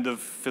by the end of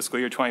fiscal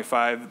year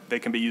 25, they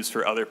can be used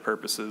for other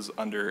purposes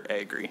under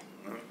Agri.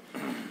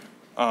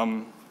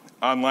 On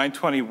line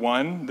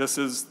 21, this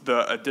is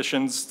the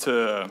additions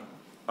to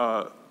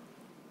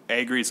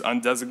Agri's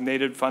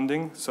undesignated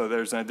funding. So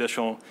there's an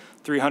additional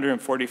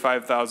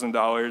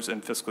 $345,000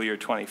 in fiscal year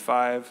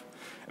 25,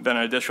 and then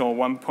an additional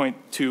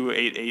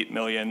 $1.288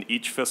 million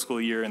each fiscal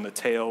year in the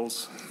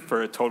tails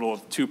for a total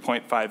of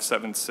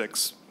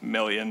 $2.576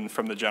 million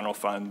from the general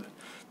fund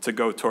to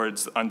go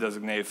towards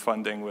undesignated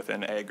funding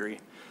within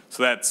Agri.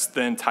 So that's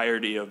the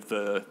entirety of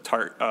the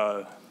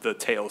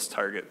TAILS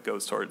target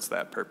goes towards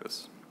that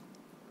purpose.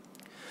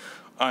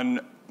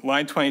 On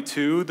line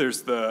 22,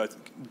 there's the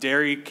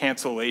dairy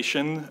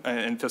cancellation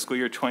in fiscal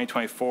year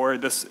 2024.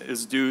 This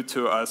is due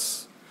to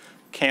us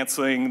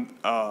canceling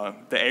the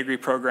Agri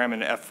program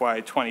in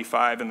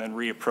FY25 and then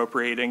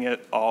reappropriating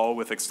it all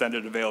with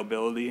extended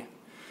availability.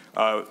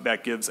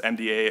 That gives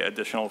MDA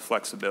additional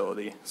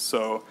flexibility.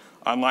 So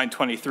on line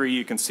 23,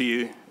 you can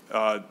see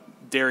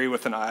dairy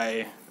with an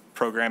I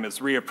program is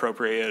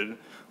reappropriated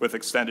with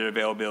extended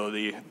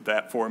availability.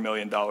 That $4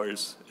 million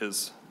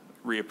is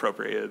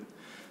reappropriated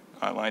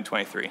on line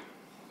 23.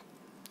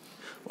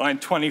 Line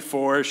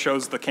 24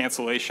 shows the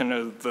cancellation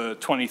of the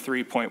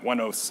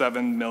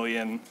 $23.107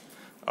 million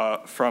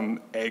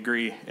from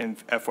Agri in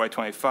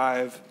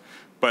FY25,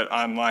 but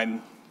on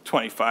line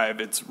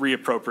 25, it's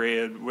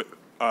reappropriated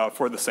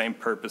for the same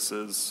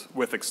purposes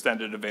with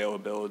extended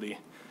availability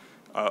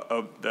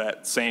of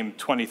that same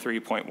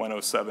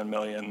 $23.107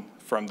 million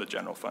from the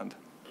general fund.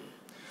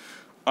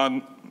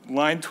 On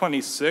line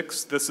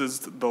 26, this is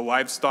the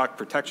livestock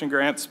protection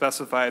grant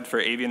specified for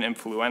avian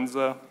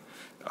influenza,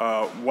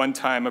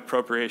 one-time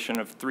appropriation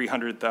of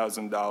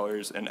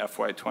 $300,000 in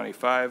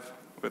FY25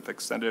 with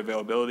extended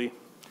availability.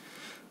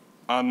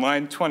 On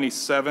line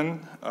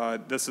 27,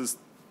 this is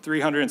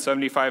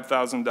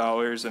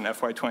 $375,000 in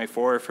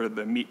FY24 for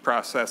the meat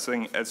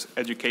processing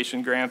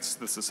education grants.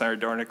 This is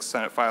Senator Dornick's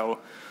Senate File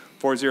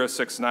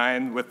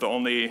 4069, with the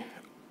only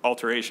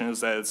alteration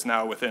is that it's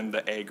now within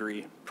the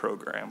Agri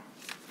program.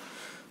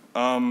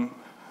 On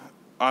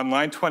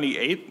line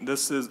 28,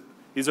 these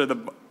are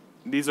the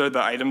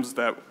items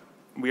that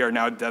we are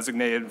now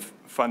designated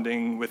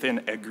funding within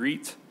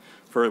AGREET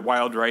for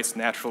wild rice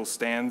natural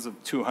stands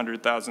of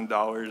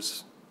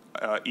 $200,000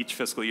 each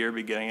fiscal year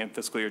beginning in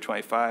fiscal year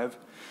 25.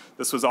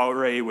 This was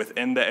already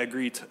within the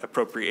AGREET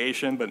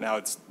appropriation, but now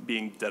it's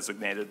being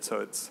designated,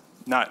 so it's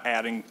not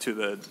adding to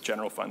the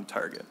general fund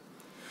target.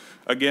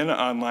 Again,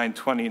 on line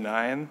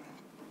 29,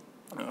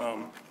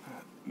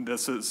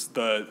 this is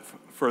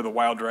for the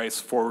wild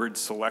rice forward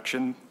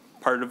selection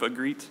part of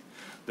AGREET.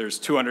 There's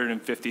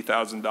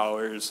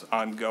 $250,000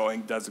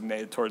 ongoing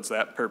designated towards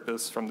that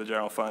purpose from the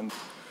general fund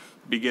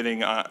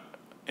beginning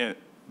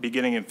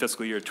in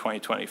fiscal year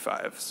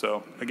 2025.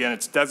 So again,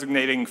 it's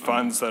designating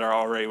funds that are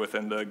already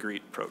within the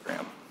AGREET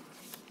program.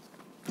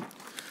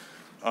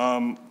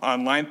 On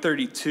line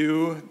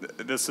 32,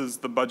 this is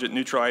the budget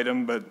neutral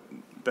item, but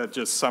that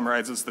just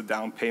summarizes the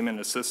down payment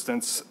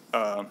assistance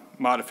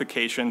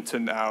modification to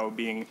now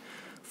being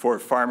for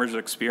farmers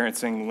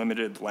experiencing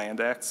limited land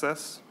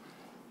access.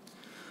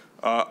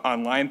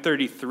 On line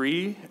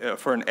 33,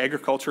 for an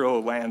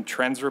agricultural land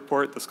trends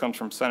report, this comes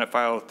from Senate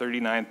File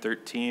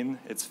 3913.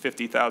 It's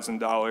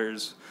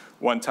 $50,000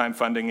 one-time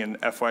funding in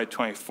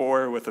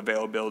FY24 with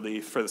availability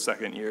for the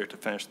second year to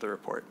finish the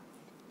report.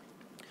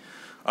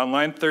 On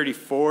line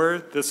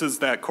 34, this is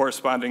that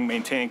corresponding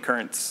maintaining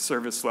current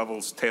service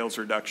levels tails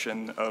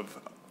reduction of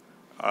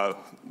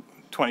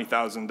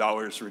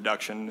 $20,000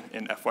 reduction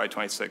in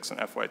FY26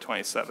 and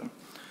FY27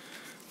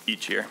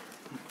 each year.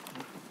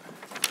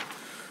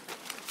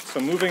 So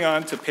moving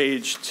on to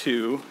page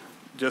 2,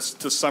 just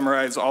to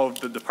summarize all of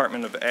the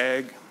Department of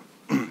Ag,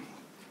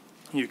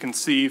 you can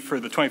see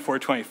for the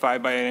 24-25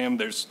 biennium,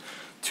 there's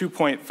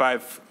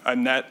 2.5 a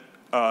net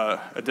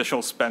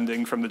additional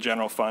spending from the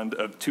general fund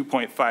of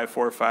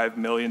 $2.545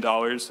 million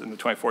in the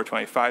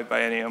 24-25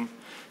 biennium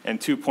and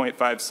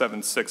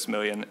 $2.576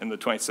 million in the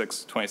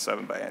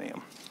 26-27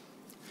 biennium.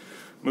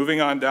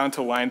 Moving on down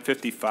to line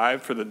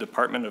 55 for the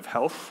Department of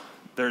Health,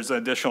 there's an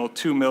additional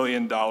 $2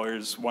 million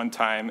one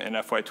time in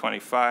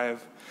FY25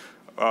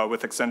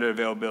 with extended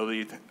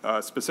availability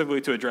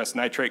specifically to address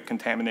nitrate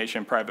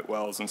contamination in private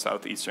wells in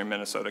southeastern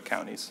Minnesota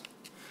counties.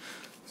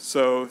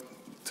 So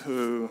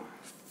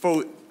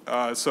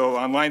so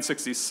on line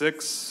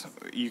 66,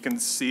 you can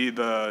see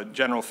the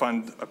general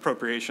fund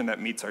appropriation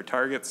that meets our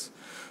targets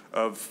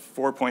of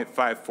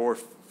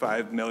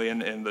 $4.545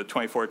 million in the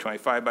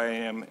 24-25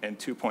 biennium and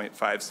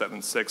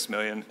 $2.576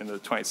 million in the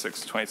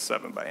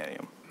 26-27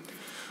 biennium.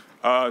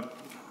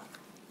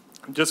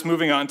 Just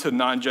moving on to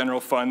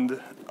non-general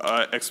fund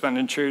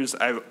expenditures,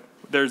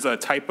 there's a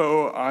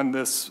typo on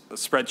this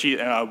spreadsheet,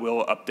 and I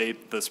will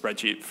update the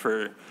spreadsheet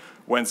for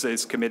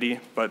Wednesday's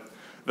committee, but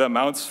the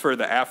amounts for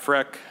the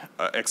AFREC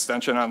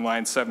extension on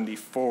line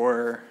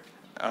 74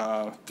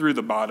 through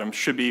the bottom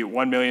should be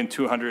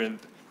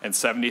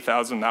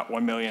 $1,270,000, not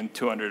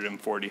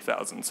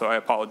 $1,240,000. So I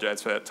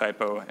apologize for that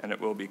typo, and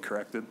it will be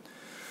corrected.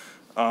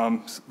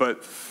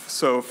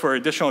 So for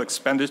additional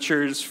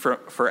expenditures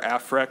for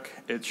AFREC,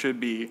 it should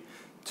be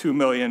it's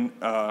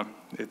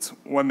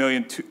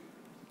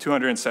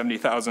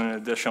 $1,270,000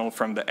 additional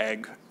from the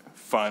Ag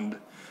Fund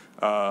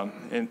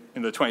in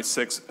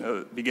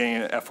the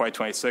beginning of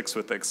FY26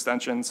 with the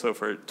extension. So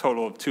for a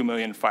total of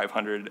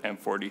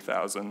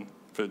 $2,540,000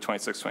 for the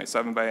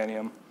 26-27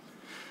 biennium.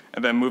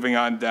 And then moving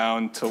on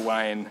down to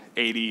line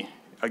 80,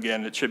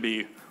 again, it should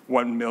be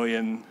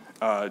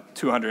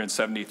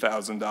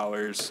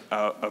 $1,270,000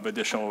 of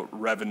additional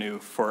revenue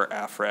for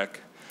AFREC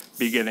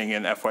beginning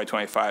in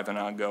FY25 and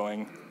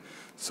ongoing.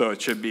 So it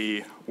should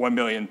be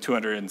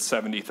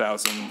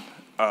 $1,270,000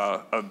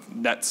 of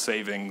net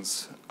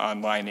savings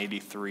on line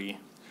 83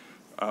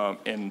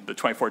 in the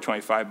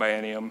 24-25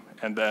 biennium,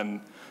 and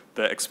then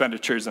the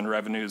expenditures and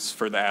revenues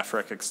for the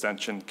AFREC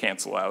extension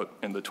cancel out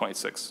in the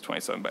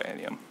 26-27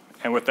 biennium.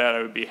 And with that,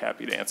 I would be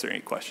happy to answer any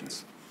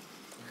questions.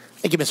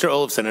 Thank you, Mr.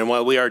 Olofsson. And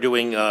while we are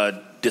doing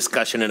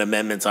discussion and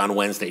amendments on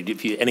Wednesday,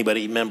 if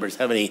anybody, members,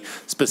 have any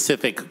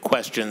specific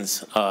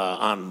questions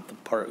on the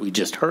part we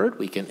just heard,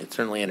 we can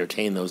certainly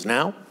entertain those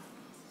now.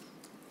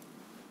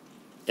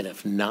 And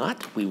if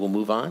not, we will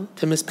move on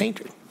to Ms.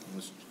 Painter.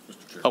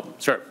 Oh,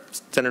 sir,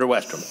 Senator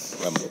Westrom.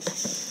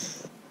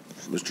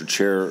 Mr.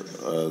 Chair,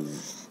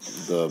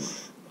 the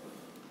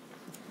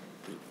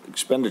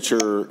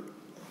expenditure,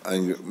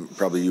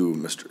 probably you,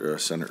 Mr.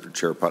 Senator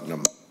Chair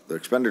Putnam, the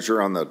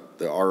expenditure on the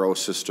RO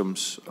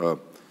systems,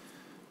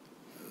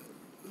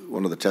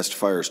 one of the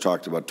testifiers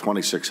talked about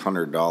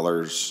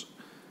 $2,600.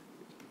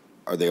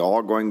 Are they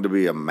all going to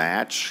be a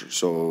match?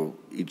 So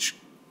each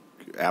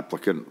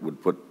applicant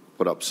would put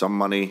up some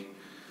money,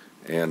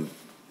 and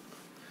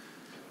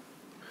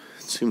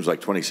it seems like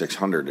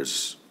 $2,600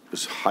 is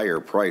higher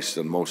price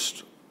than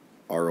most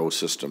RO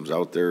systems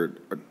out there.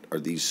 Are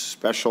these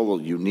special,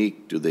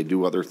 unique? Do they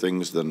do other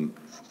things than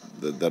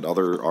that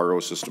other RO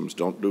systems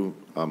don't do?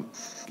 Can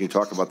you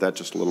talk about that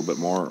just a little bit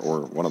more,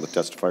 or one of the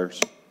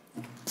testifiers?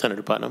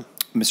 Senator Putnam.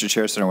 Mr.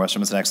 Chair, Senator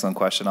Westrom, it's an excellent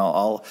question.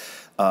 I'll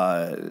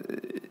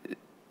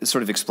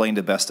sort of explain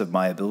to the best of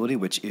my ability,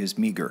 which is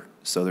meager.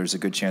 So there's a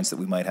good chance that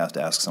we might have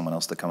to ask someone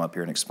else to come up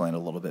here and explain it a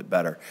little bit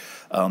better.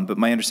 But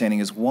my understanding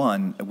is,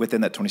 one,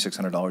 within that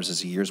 $2,600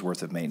 is a year's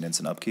worth of maintenance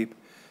and upkeep.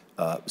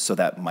 So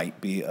that might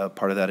be a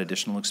part of that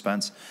additional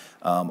expense.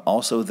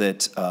 Also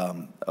that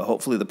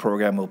hopefully the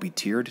program will be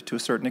tiered to a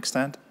certain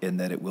extent, in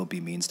that it will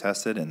be means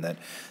tested, and that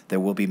there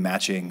will be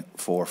matching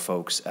for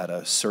folks at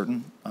a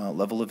certain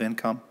level of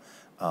income,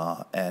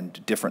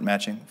 and different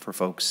matching for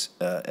folks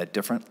at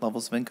different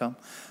levels of income.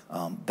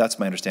 That's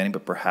my understanding,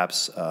 but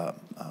perhaps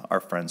our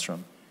friends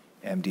from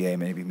MDA,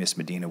 maybe Ms.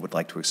 Medina, would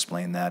like to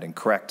explain that and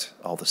correct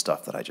all the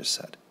stuff that I just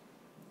said.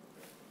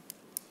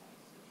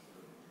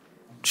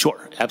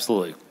 Sure,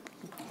 absolutely.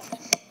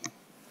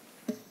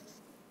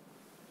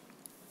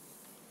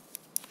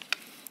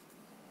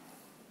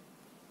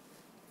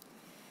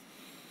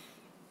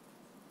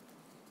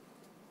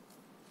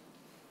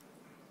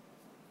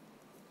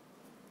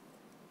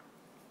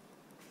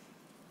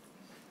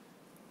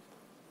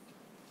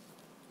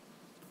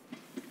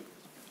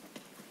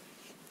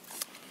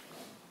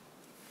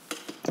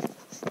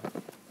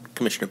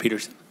 Commissioner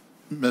Peterson.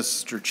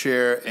 Mr.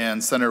 Chair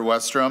and Senator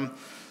Westrom,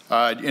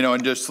 you know,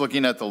 and just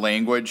looking at the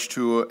language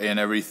too and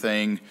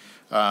everything,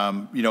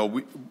 you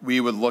know, we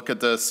would look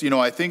at this, you know,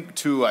 I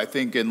think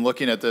in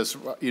looking at this,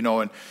 you know,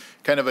 and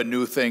kind of a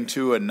new thing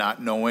too, and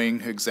not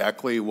knowing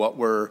exactly what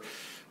we're,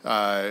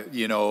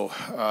 you know,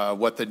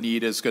 what the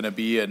need is going to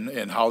be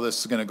and how this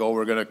is going to go.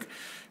 We're going to,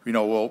 you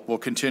know, we'll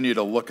continue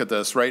to look at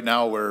this. Right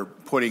now, we're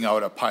putting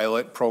out a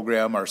pilot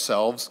program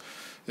ourselves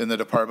in the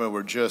department.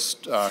 We're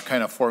just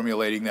kind of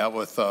formulating that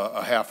with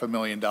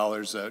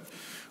 $500,000 that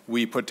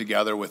we put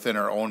together within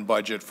our own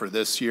budget for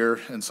this year.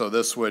 And so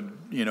this would,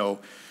 you know,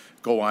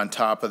 go on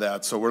top of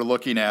that. So we're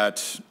looking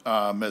at,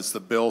 as the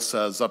bill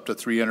says, up to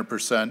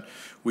 300%.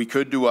 We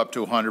could do up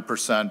to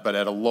 100%, but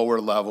at a lower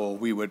level,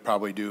 we would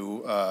probably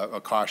do a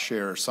cost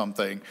share or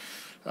something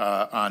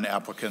on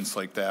applicants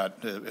like that,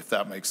 if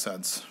that makes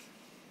sense.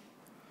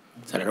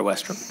 Senator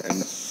Westrom. And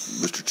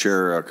Mr.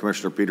 Chair,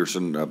 Commissioner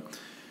Peterson,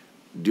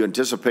 do you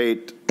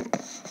anticipate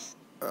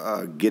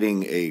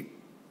getting a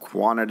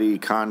quantity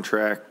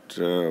contract,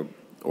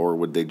 or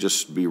would they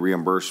just be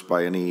reimbursed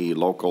by any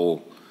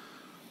local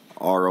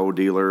RO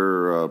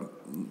dealer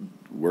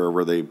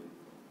wherever the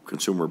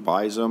consumer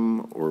buys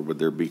them, or would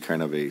there be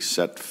kind of a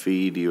set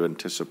fee? Do you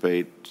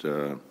anticipate?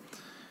 And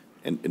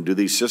do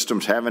these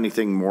systems have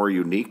anything more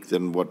unique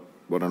than what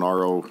an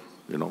RO,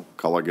 you know,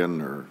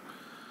 Culligan or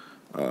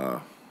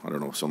I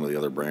don't know, some of the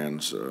other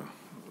brands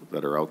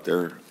that are out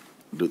there?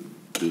 Do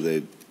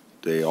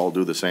they all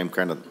do the same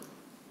kind of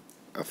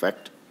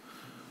effect?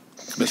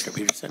 Commissioner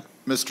Peterson.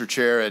 Mr.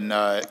 Chair,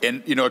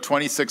 and you know,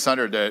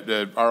 2,600,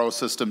 the RO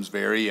systems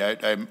vary.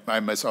 I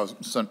myself,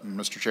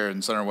 Mr. Chair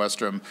and Senator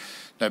Westrom,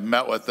 I've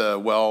met with the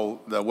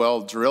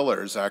well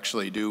drillers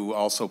actually do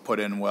also put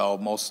in well.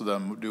 Most of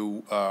them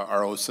do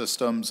RO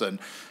systems, and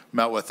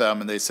met with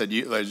them, and they said,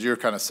 as you're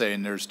kind of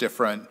saying, there's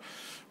different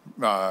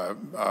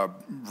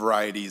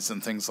varieties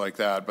and things like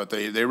that, but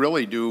they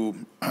really do,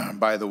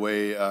 by the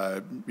way,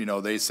 you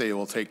know, they say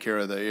will take care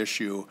of the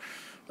issue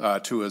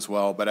too as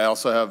well. But I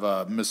also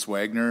have Ms.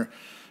 Wagner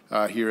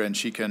here, and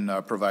she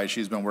can provide,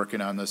 she's been working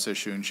on this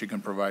issue, and she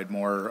can provide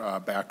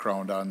more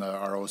background on the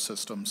RO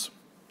systems.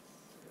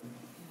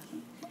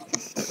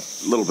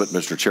 A little bit,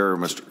 Mr. Chair,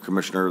 Mr.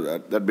 Commissioner,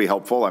 that'd be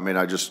helpful. I mean,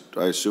 I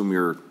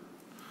assume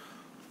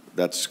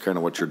that's kind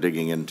of what you're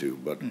digging into,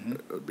 but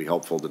it would be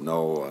helpful to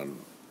know on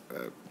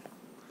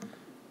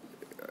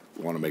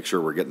want to make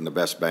sure we're getting the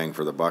best bang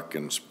for the buck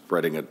and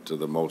spreading it to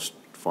the most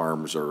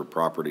farms or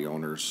property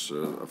owners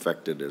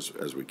affected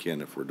as we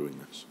can if we're doing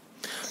this.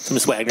 So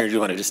Ms. Wagner, do you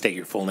want to just state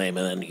your full name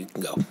and then you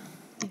can go?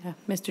 Yeah.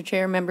 Mr.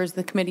 Chair, members of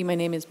the committee, my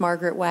name is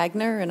Margaret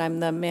Wagner, and I'm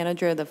the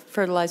manager of the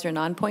fertilizer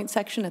non-point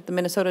section at the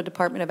Minnesota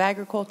Department of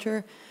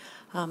Agriculture.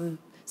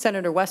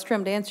 Senator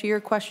Westrom, to answer your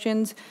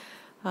questions,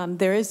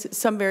 there is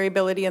some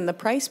variability in the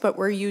price, but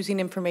we're using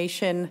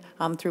information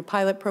through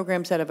pilot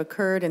programs that have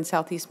occurred in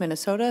Southeast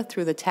Minnesota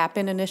through the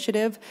Tap-In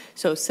initiative.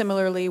 So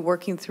similarly,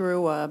 working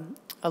through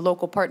a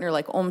local partner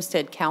like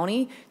Olmsted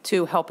County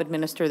to help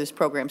administer this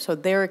program. So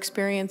their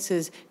experience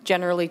is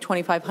generally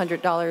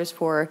 $2,500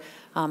 for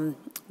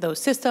those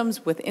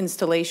systems with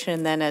installation,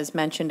 and then as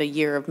mentioned, a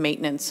year of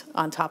maintenance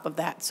on top of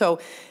that. So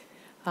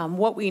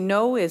what we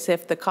know is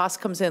if the cost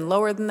comes in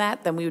lower than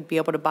that, then we would be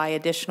able to buy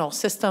additional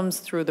systems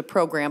through the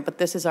program. But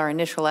this is our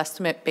initial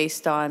estimate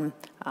based on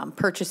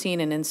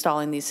purchasing and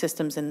installing these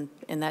systems in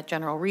that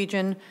general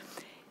region.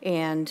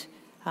 And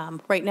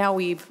right now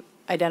we've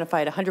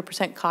identified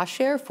 100% cost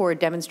share for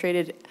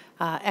demonstrated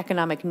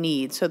economic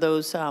needs. So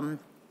those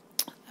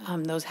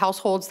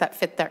households that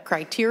fit that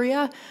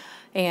criteria.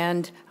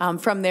 And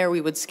from there,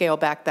 we would scale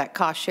back that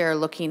cost share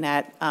looking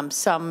at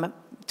some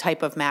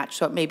type of match.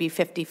 So it may be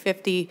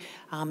 50-50,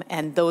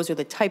 and those are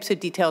the types of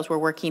details we're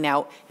working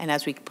out. And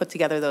as we put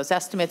together those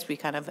estimates, we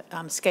kind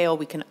of scale.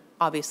 We can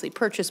obviously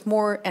purchase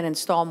more and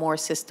install more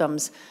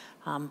systems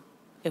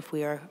if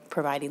we are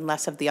providing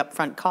less of the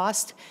upfront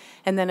cost.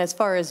 And then as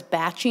far as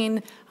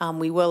batching,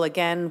 we will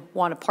again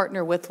want to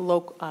partner with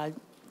local,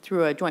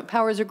 through a joint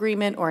powers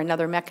agreement or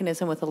another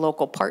mechanism with a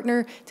local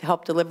partner to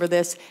help deliver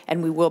this,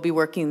 and we will be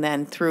working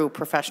then through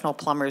professional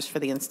plumbers for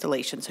the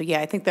installation. So yeah,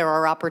 I think there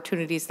are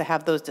opportunities to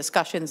have those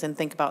discussions and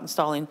think about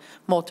installing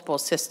multiple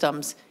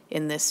systems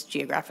in this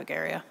geographic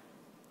area.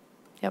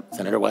 Yep.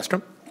 Senator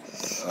Westrom.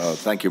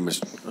 Thank you,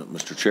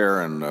 Mr.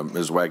 Chair, and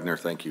Ms. Wagner,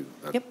 thank you.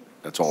 Yep.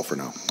 That's all for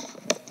now.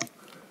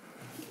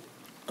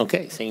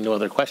 Okay, seeing no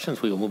other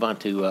questions, we will move on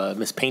to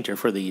Ms. Painter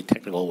for the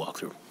technical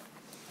walkthrough.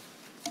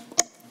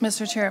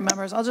 Mr. Chair and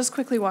members, I'll just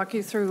quickly walk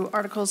you through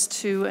Articles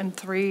 2 and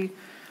 3.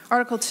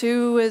 Article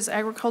 2 is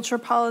agriculture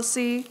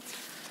policy.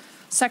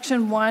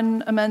 Section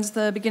 1 amends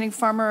the Beginning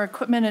Farmer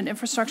Equipment and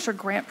Infrastructure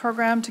Grant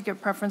Program to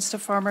give preference to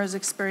farmers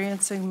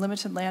experiencing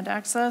limited land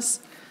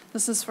access.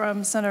 This is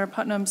from Senator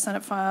Putnam,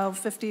 Senate File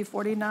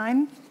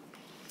 5049.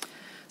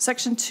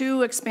 Section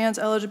 2 expands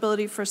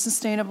eligibility for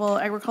sustainable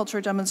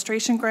agriculture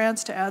demonstration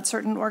grants to add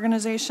certain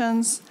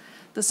organizations.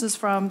 This is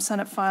from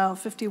Senate File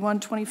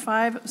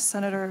 5125,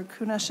 Senator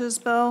Kunesh's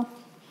bill.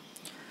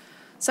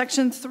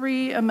 Section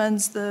 3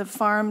 amends the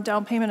Farm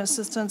Down Payment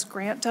Assistance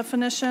Grant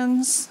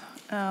definitions.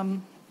 The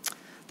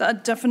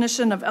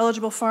definition of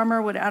eligible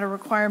farmer would add a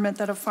requirement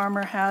that a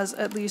farmer has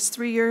at least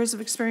 3 years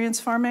of experience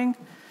farming.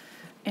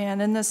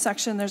 And in this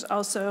section, there's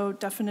also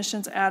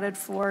definitions added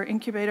for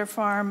incubator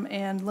farm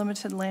and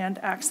limited land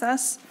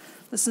access.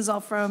 This is all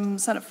from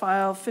Senate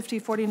File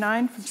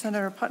 5049 from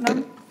Senator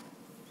Putnam.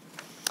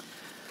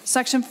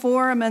 Section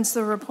 4 amends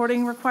the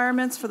reporting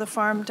requirements for the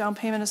Farm Down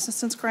Payment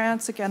Assistance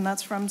Grants. Again,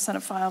 that's from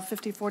Senate File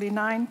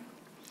 5049.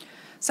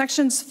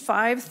 Sections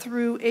 5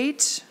 through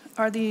 8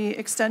 are the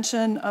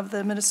extension of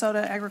the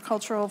Minnesota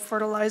Agricultural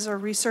Fertilizer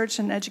Research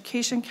and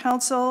Education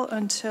Council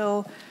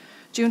until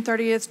June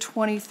 30th,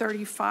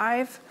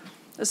 2035.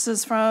 This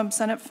is from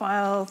Senate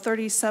File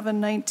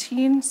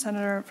 3719,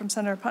 from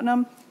Senator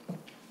Putnam.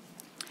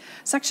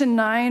 Section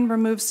 9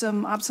 removes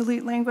some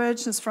obsolete language.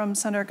 This is from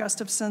Senator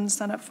Gustafson,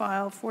 Senate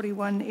File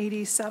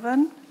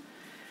 4187.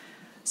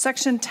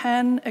 Section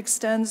 10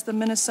 extends the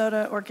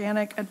Minnesota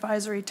Organic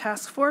Advisory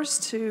Task Force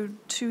to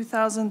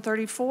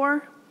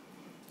 2034.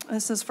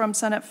 This is from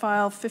Senate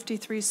File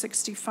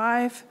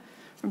 5365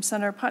 from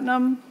Senator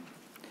Putnam.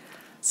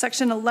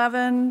 Section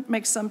 11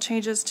 makes some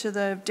changes to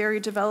the Dairy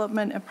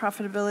Development and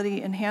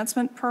Profitability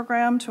Enhancement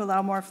Program to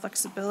allow more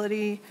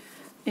flexibility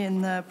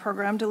in the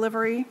program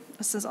delivery.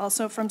 This is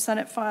also from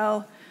Senate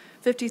File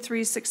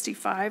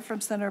 5365 from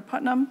Senator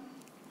Putnam.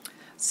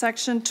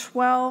 Section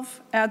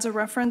 12 adds a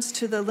reference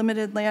to the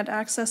limited land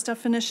access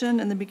definition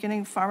in the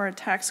beginning farmer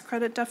tax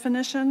credit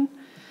definition.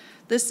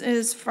 This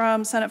is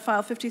from Senate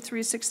File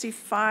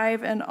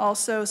 5365 and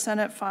also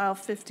Senate File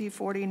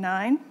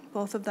 5049,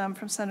 both of them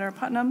from Senator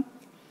Putnam.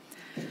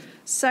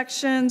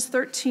 Sections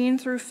 13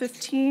 through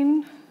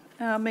 15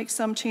 make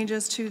some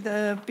changes to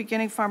the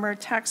beginning farmer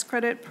tax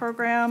credit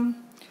program.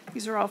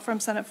 These are all from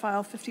Senate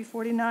File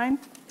 5049.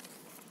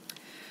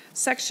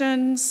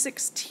 Section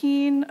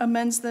 16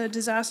 amends the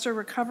disaster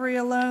recovery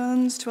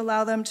loans to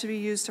allow them to be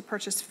used to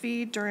purchase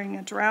feed during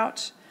a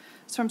drought.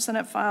 It's from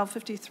Senate File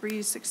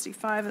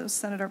 5365. It was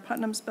Senator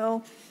Putnam's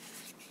bill.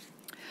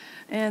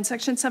 And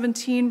Section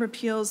 17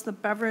 repeals the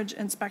beverage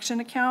inspection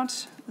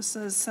account. This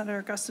is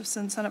Senator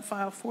Gustafson, Senate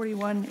File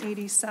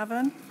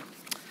 4187.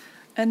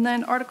 And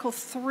then Article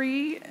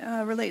 3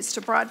 relates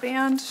to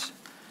broadband.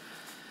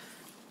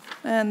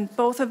 And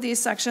both of these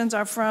sections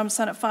are from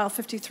Senate File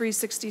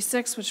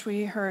 5366, which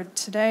we heard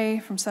today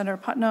from Senator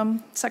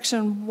Putnam.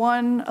 Section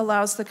 1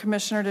 allows the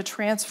commissioner to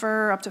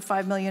transfer up to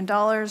 $5 million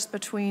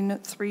between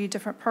 3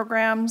 different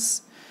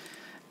programs.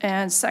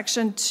 And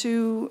Section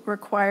 2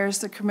 requires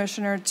the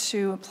commissioner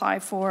to apply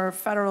for a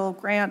federal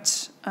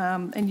grant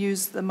and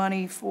use the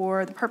money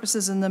for the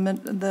purposes in the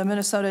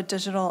Minnesota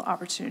Digital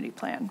Opportunity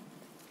Plan.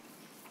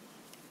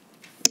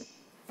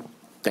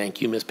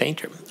 Thank you, Ms.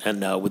 Painter.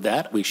 And with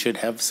that, we should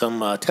have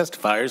some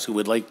testifiers who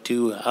would like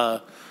to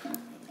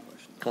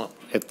come up,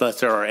 unless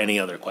there are any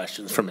other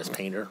questions from Ms.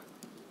 Painter.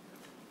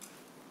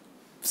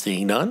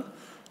 Seeing none,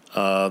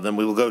 then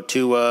we will go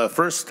to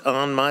first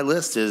on my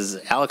list is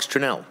Alex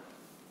Trinnell.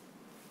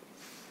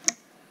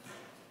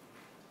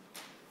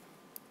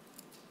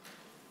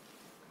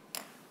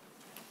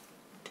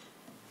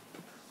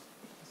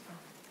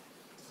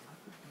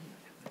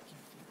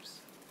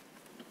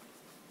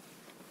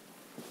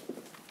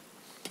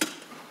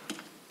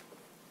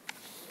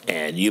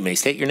 And you may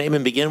state your name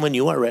and begin when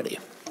you are ready.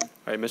 All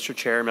right, Mr.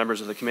 Chair, members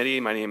of the committee,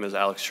 my name is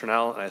Alex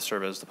Trinnell, and I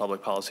serve as the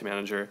Public Policy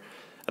Manager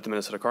at the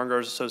Minnesota Corn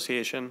Growers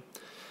Association.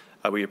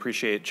 We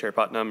appreciate Chair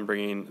Putnam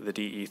bringing the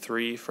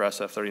DE3 for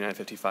SF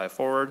 3955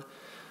 forward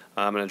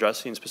and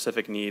addressing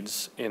specific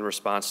needs in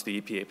response to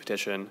the EPA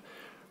petition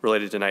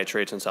related to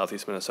nitrates in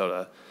southeast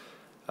Minnesota.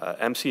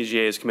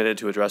 MCGA is committed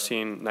to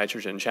addressing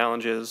nitrogen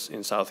challenges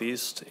in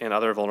southeast and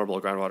other vulnerable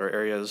groundwater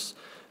areas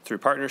through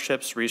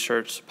partnerships,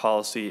 research,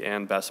 policy,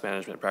 and best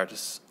management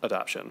practice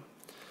adoption.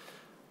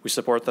 We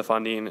support the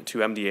funding to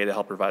MDA to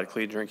help provide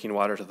clean drinking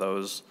water to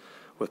those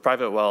with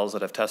private wells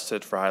that have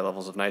tested for high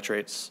levels of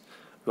nitrates.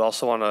 We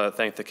also want to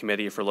thank the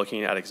committee for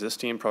looking at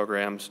existing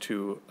programs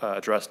to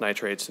address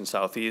nitrates in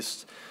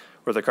southeast,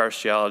 where the karst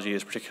geology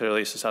is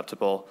particularly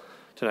susceptible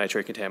to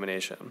nitrate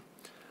contamination.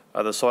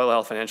 The Soil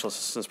Health Financial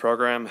Assistance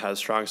Program has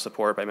strong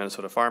support by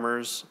Minnesota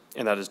farmers,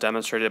 and that is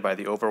demonstrated by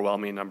the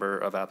overwhelming number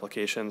of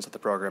applications that the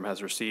program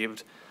has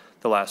received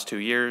the last 2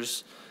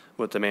 years,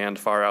 with demand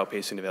far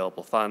outpacing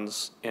available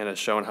funds, and has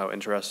shown how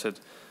interested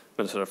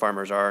Minnesota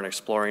farmers are in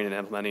exploring and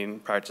implementing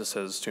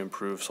practices to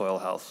improve soil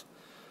health.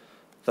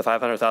 The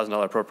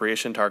 $500,000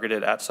 appropriation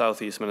targeted at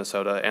southeast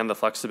Minnesota and the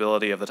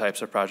flexibility of the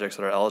types of projects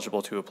that are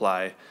eligible to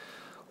apply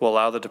will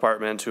allow the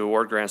department to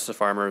award grants to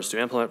farmers to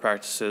implement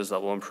practices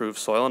that will improve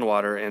soil and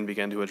water and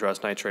begin to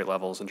address nitrate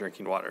levels in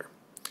drinking water.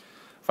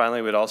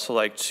 Finally, we'd also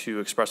like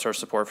to express our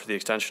support for the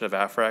extension of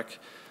AFREC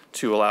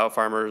to allow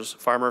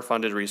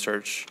farmer-funded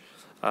research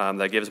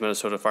that gives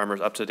Minnesota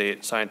farmers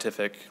up-to-date,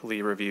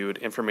 scientifically reviewed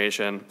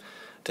information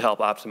to help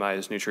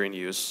optimize nutrient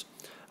use.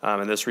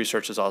 And this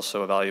research is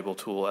also a valuable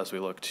tool as we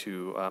look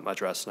to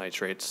address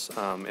nitrates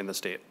in the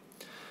state.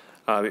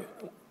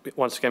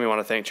 Once again, we want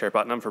to thank Chair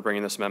Putnam for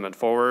bringing this amendment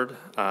forward,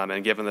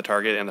 and given the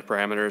target and the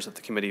parameters that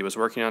the committee was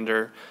working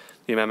under,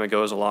 the amendment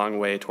goes a long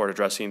way toward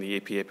addressing the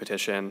EPA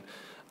petition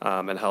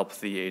and help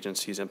the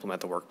agencies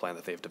implement the work plan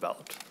that they've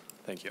developed.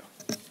 Thank you.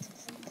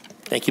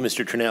 Thank you,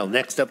 Mr. Trinnell.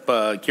 Next up,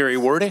 Gary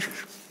Wardish.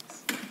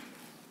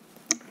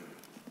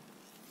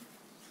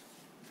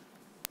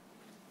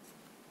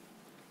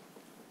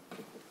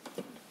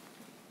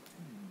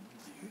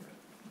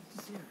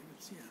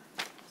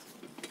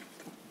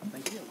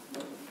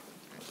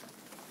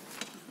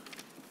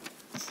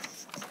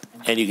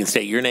 And you can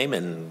state your name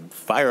and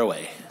fire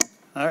away.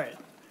 All right.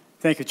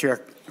 Thank you,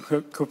 Chair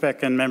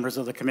Kupek and members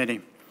of the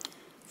committee.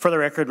 For the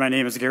record, my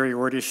name is Gary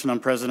Wardish, and I'm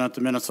president of the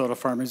Minnesota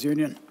Farmers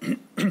Union.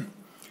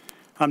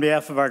 On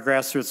behalf of our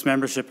grassroots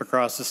membership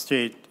across the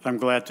state, I'm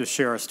glad to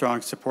share our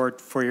strong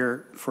support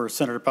for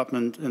Senator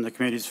Putnam and the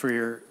committees for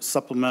your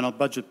supplemental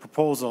budget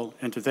proposal,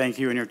 and to thank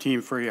you and your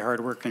team for your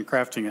hard work in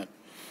crafting it.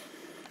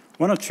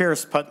 One of Chair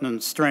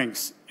Putnam's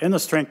strengths, and the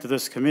strength of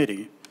this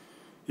committee,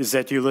 is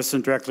that you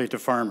listen directly to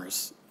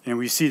farmers. And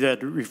we see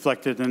that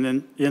reflected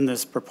in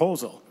this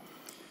proposal.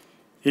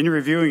 In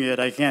reviewing it,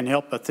 I can't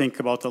help but think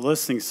about the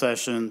listening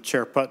session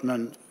Chair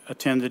Putnam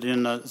attended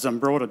in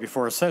Zumbrota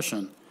before a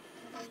session.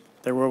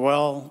 There were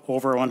well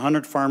over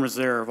 100 farmers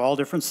there of all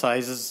different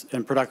sizes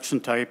and production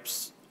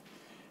types.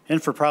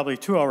 And for probably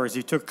 2 hours,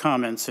 he took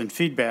comments and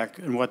feedback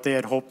on what they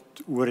had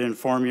hoped would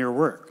inform your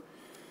work.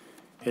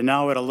 And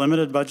now at a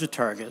limited budget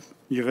target,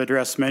 you've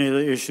addressed many of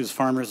the issues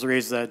farmers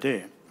raised that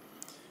day.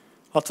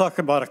 I'll talk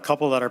about a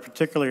couple that are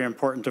particularly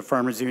important to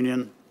Farmers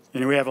Union,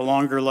 and we have a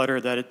longer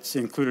letter that it's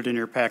included in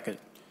your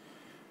packet.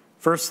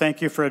 First, thank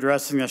you for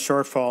addressing the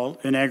shortfall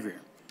in agri.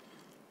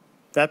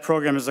 That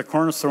program is a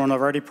cornerstone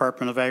of our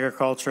Department of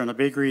Agriculture and a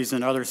big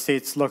reason other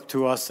states look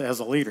to us as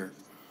a leader.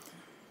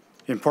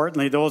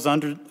 Importantly, those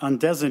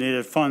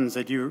undesignated funds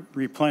that you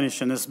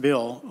replenish in this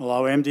bill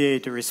allow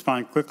MDA to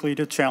respond quickly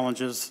to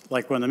challenges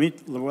like when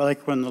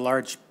the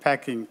large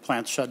packing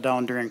plants shut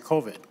down during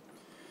COVID.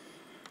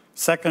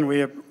 Second,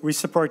 we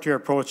support your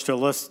approach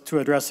to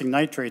addressing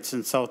nitrates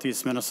in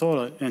southeast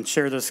Minnesota and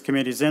share this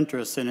committee's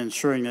interest in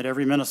ensuring that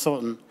every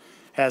Minnesotan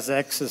has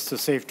access to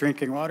safe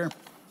drinking water.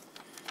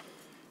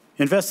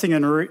 Investing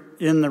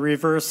in the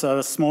reverse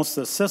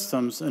osmosis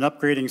systems and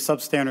upgrading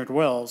substandard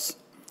wells,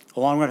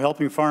 along with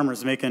helping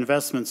farmers make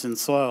investments in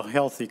soil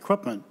health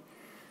equipment,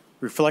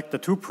 reflect the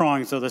two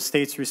prongs of the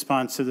state's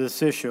response to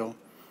this issue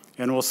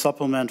and will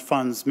supplement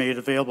funds made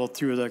available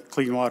through the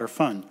Clean Water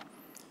Fund.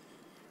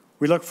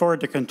 We look forward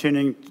to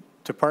continuing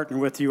to partner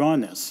with you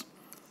on this.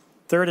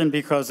 Third, and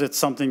because it's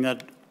something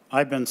that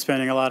I've been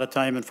spending a lot of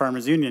time and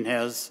Farmers Union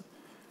has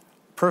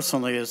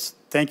personally, is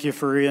thank you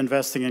for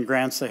reinvesting in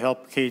grants to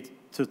help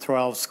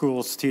K-12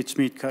 schools teach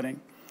meat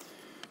cutting.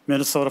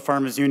 Minnesota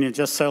Farmers Union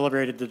just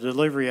celebrated the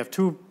delivery of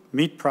 2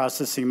 meat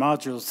processing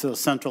modules to the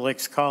Central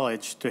Lakes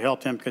College to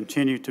help them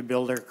continue to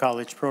build their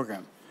college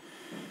program.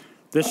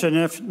 This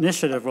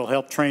initiative will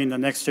help train the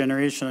next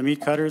generation of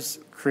meat cutters,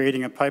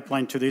 creating a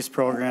pipeline to these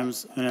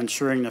programs and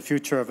ensuring the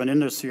future of an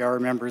industry our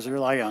members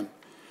rely on.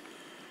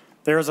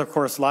 There is, of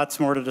course, lots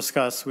more to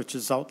discuss, which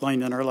is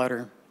outlined in our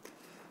letter.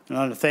 And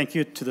I want to thank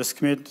you to this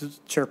committee, to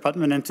Chair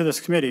Putnam, and to this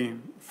committee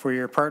for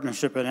your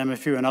partnership at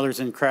MFU and others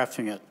in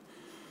crafting it.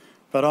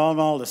 But all in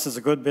all, this is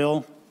a good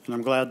bill, and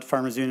I'm glad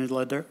Farmers Union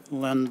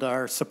lend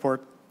our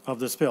support of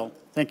this bill.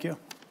 Thank you.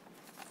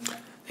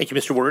 Thank you,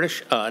 Mr.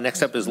 Wordish.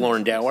 Next up is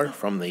Lauren Dower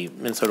from the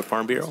Minnesota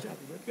Farm Bureau.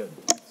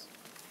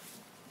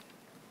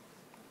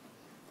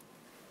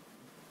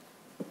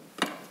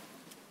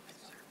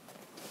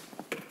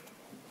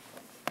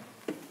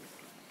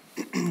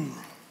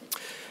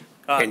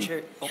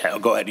 Yeah,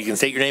 go ahead. You can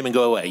state your name and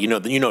go away. You know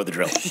the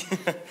drill.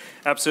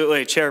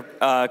 Absolutely. Chair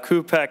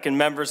Kupek and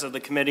members of the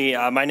committee,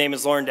 my name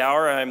is Lauren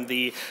Dower. I'm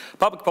the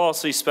Public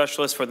Policy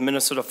Specialist for the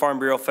Minnesota Farm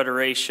Bureau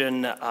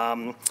Federation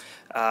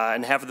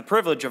and have the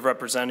privilege of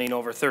representing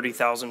over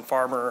 30,000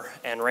 farmer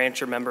and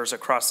rancher members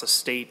across the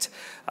state.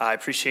 I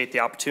appreciate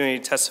the opportunity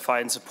to testify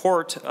in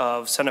support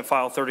of Senate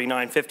File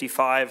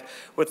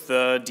 3955 with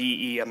the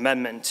DE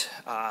amendment.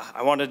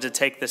 I wanted to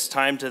take this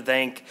time to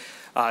thank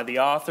the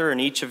author and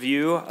each of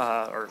you,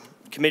 or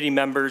committee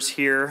members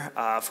here,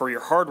 for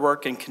your hard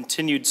work and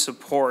continued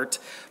support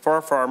for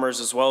our farmers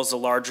as well as the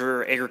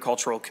larger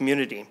agricultural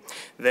community.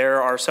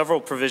 There are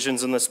several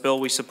provisions in this bill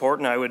we support,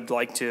 and I would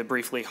like to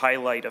briefly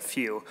highlight a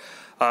few.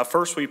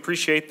 First, we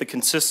appreciate the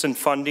consistent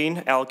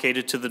funding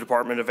allocated to the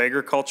Department of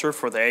Agriculture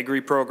for the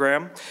Agri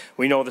program.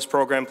 We know this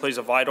program plays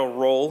a vital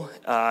role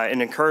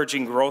in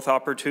encouraging growth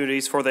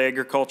opportunities for the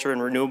agriculture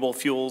and renewable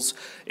fuels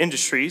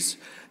industries.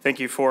 Thank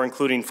you for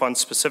including funds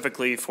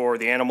specifically for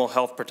the Animal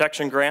Health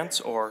Protection Grants,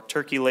 or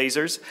turkey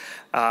lasers,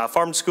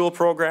 farm to school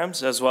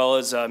programs, as well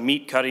as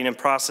meat cutting and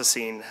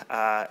processing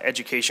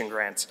education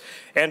grants,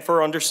 and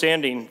for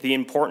understanding the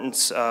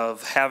importance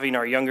of having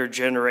our younger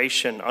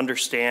generation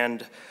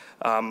understand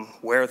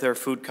where their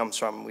food comes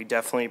from. We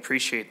definitely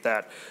appreciate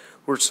that.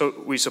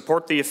 We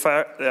support the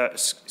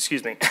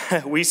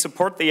we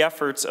support the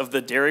efforts of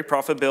the Dairy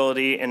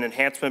Profitability and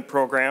Enhancement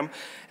Program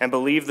and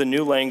believe the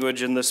new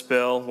language in this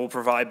bill will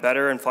provide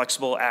better and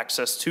flexible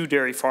access to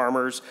dairy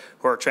farmers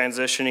who are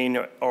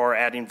transitioning or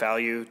adding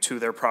value to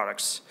their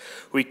products.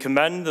 We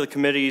commend the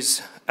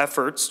committee's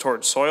efforts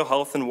towards soil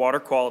health and water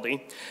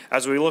quality.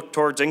 As we look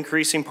towards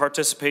increasing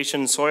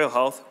participation in soil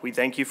health, we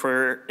thank you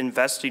for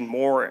investing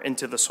more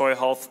into the Soil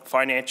Health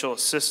Financial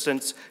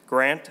Assistance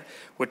Grant,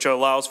 which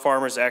allows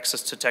farmers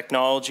access to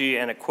technology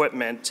and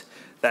equipment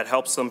that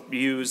helps them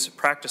use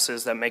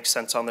practices that make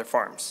sense on their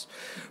farms.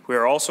 We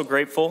are also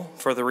grateful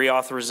for the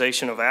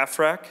reauthorization of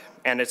AFRAC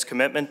and its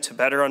commitment to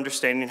better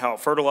understanding how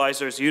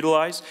fertilizer is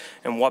utilized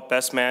and what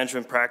best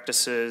management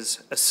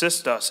practices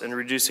assist us in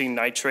reducing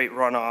nitrate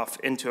runoff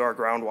into our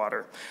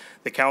groundwater.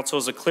 The Council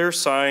is a clear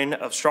sign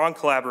of strong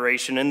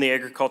collaboration in the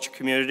agriculture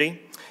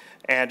community,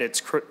 and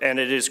it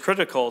is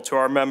critical to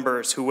our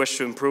members who wish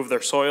to improve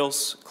their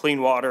soils,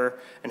 clean water,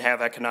 and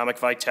have economic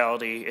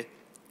vitality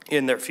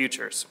in their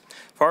futures.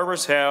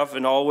 Farmers have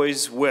and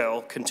always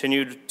will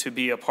continue to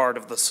be a part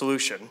of the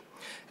solution.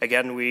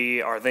 Again,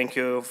 we are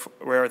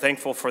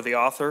thankful for the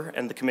author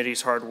and the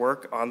committee's hard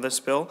work on this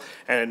bill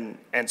and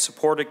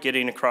support it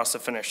getting across the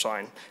finish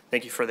line.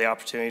 Thank you for the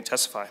opportunity to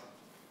testify.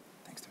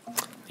 Thanks.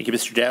 Thank you,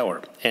 Mr.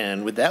 Dower.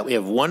 And with that, we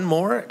have one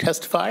more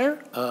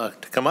testifier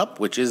to come up,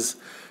 which is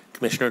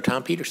Commissioner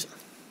Tom Peterson.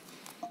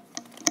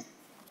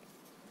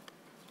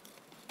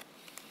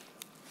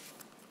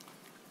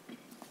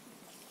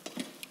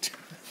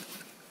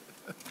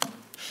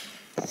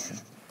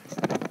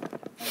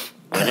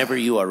 Whenever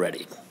you are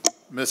ready.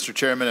 Mr.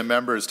 Chairman and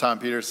members, Tom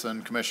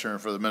Peterson, Commissioner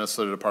for the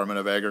Minnesota Department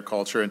of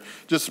Agriculture, and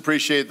just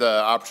appreciate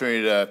the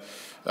opportunity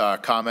to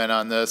comment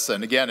on this.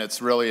 And again,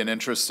 it's really an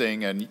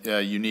interesting and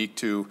unique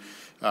to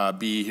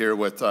be here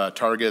with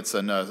targets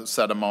and a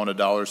set amount of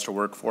dollars to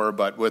work for.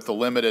 But with the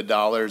limited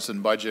dollars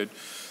in budget,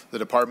 the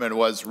department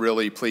was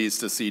really pleased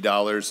to see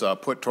dollars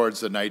put towards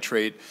the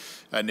nitrate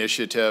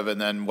initiative. And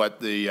then what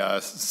the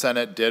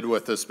Senate did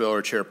with this bill,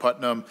 or Chair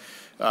Putnam,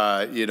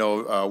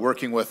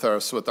 working with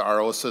us with the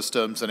RO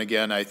systems. And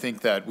again, I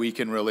think that we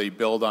can really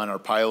build on our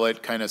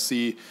pilot, kind of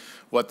see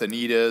what the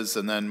need is,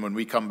 and then when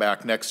we come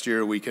back next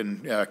year, we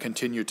can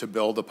continue to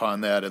build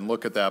upon that and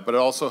look at that. But it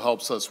also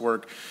helps us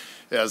work,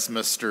 as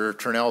Mr.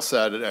 Turnell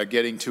said,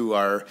 getting to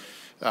our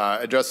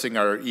addressing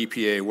our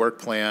EPA work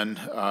plan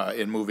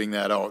in moving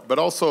that out. But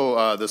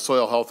also the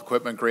soil health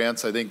equipment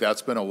grants, I think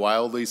that's been a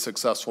wildly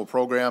successful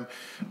program.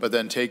 But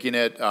then taking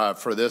it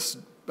for this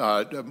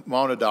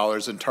amount of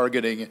dollars and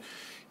targeting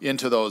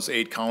into those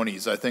 8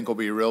 counties, I think will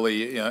be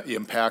really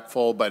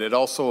impactful, but it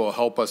also will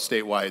help us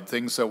statewide.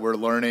 Things that we're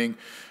learning,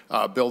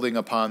 building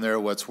upon there,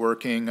 what's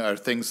working, are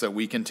things that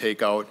we can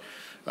take out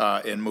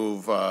and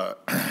move,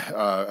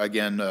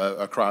 again,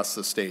 across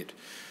the state.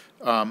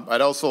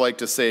 I'd also like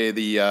to say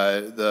the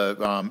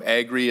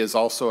agri is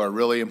also a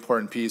really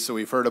important piece that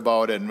we've heard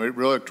about, and we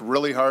worked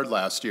really hard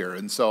last year.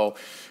 And so,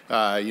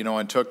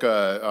 and took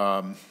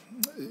a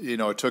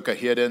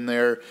hit in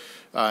there.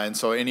 And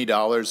so any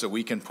dollars that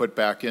we can put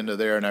back into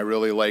there, and I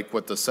really like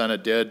what the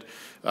Senate did,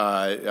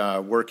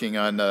 working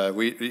on,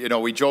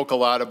 we joke a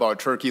lot about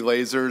turkey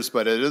lasers,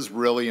 but it is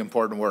really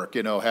important work,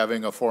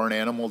 having a foreign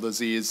animal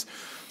disease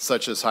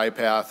such as high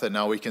path, and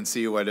now we can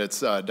see what it's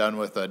done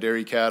with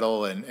dairy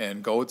cattle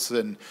and goats,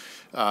 and,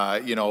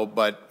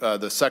 but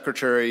the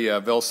Secretary,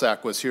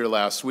 Vilsack, was here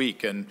last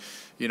week, and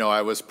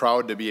I was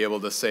proud to be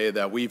able to say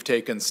that we've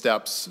taken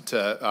steps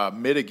to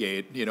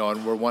mitigate,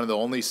 and we're one of the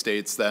only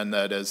states then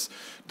that has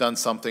done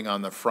something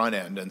on the front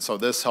end. And so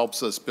this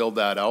helps us build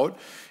that out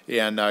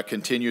and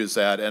continues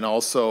that, and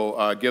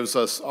also gives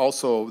us,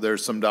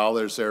 there's some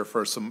dollars there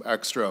for some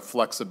extra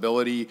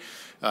flexibility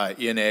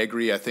in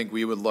agri. I think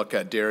we would look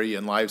at dairy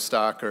and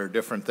livestock or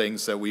different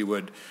things that we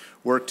would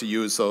work to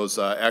use those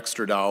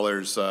extra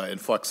dollars and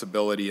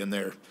flexibility in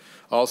there.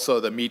 Also,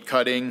 the meat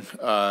cutting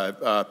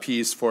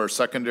piece for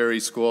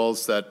secondary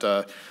schools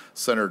that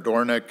Senator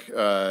Dornick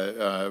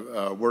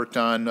worked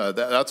on,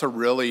 that's a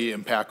really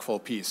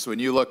impactful piece. When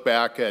you look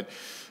back at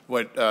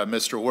what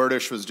Mr.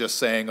 Werdish was just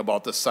saying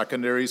about the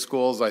secondary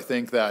schools, I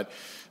think that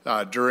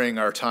during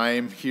our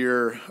time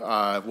here,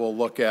 we'll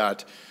look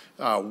at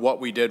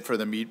what we did for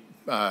the meat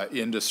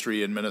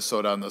industry in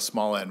Minnesota on the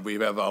small end. We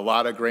have a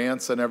lot of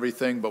grants and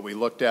everything, but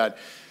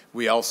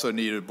we also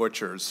needed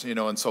butchers,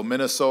 and so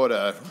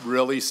Minnesota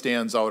really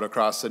stands out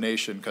across the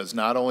nation, because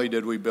not only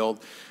did we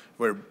build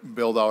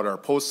out our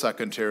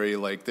post-secondary,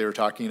 like they were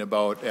talking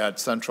about at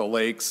Central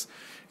Lakes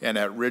and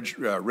at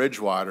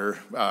Ridgewater,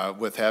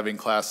 with having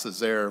classes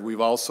there,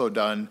 we've also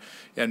done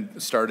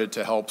and started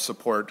to help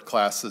support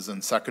classes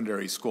in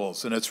secondary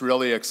schools. And it's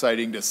really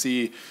exciting to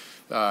see.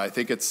 I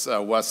think it's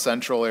West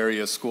Central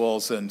area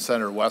schools in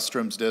Senator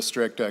Westrum's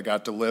district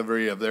got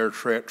delivery of their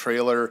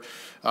trailer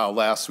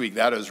last week.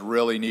 That is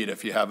really neat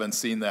if you haven't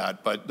seen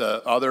that. But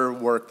the other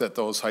work that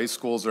those high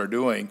schools are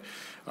doing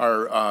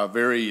are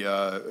very,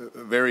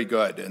 very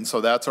good. And so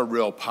that's a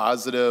real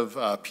positive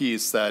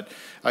piece that,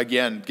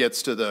 again,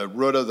 gets to the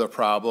root of the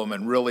problem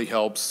and really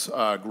helps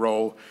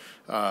grow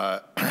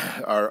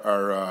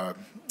our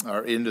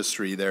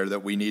industry there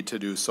that we need to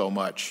do so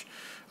much.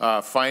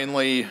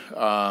 Finally,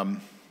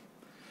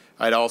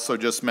 I'd also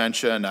just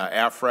mention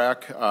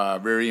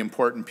AFRAC, very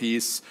important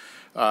piece.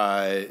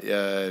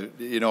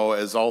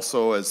 As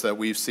also as that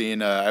we've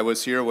seen, I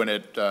was here when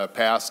it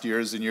passed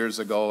years and years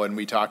ago, and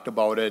we talked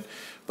about it,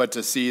 but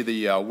to see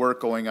the work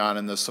going on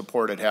and the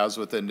support it has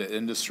within the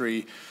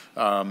industry,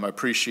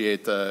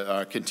 appreciate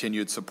the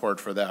continued support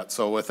for that.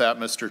 So with that,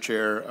 Mr.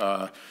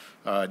 Chair,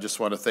 I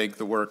just want to thank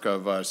the work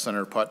of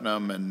Senator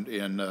Putnam and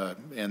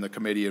the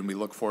committee, and we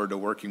look forward to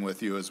working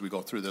with you as we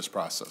go through this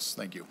process.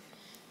 Thank you.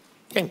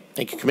 Okay,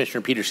 thank you,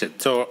 Commissioner Peterson.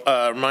 So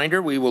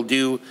reminder, we will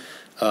do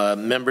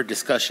member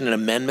discussion and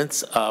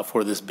amendments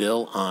for this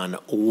bill on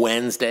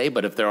Wednesday,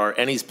 but if there are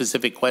any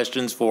specific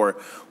questions for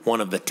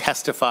one of the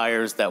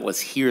testifiers that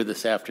was here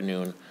this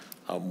afternoon,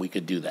 we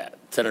could do that.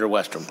 Senator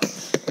Westrom.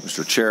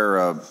 Mr.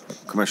 Chair,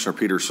 Commissioner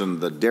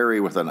Peterson, the dairy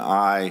with an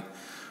I,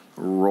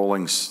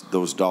 rolling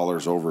those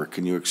dollars over,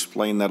 can you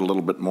explain that a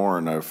little bit more?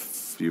 And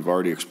if you've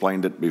already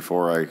explained it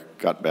before I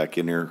got back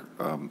in here,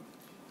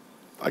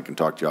 I can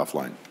talk to you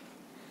offline.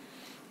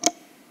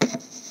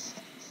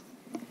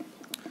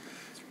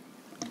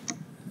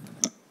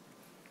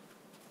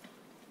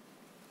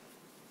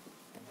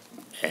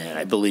 And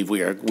I believe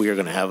we are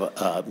going to have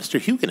Mr.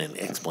 Huguenin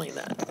explain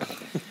that.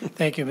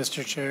 Thank you,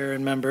 Mr. Chair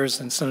and members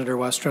and Senator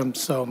Westrom.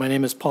 So my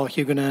name is Paul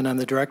Huguenin. I'm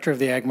the Director of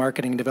the Ag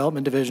Marketing and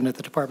Development Division at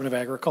the Department of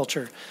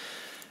Agriculture.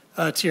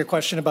 To your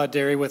question about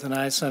dairy with an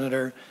I,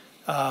 Senator,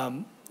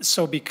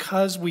 so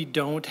because we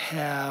don't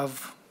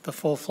have the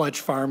full-fledged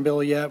farm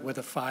bill yet with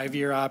a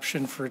 5-year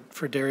option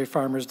for dairy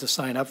farmers to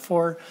sign up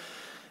for,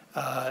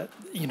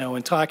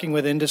 in talking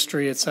with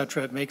industry, et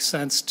cetera, it makes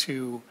sense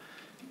to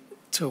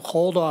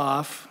hold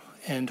off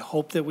and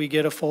hope that we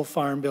get a full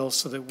farm bill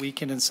so that we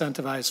can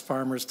incentivize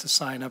farmers to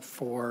sign up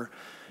for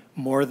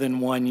more than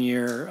 1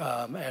 year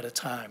at a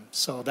time.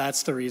 So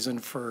that's the reason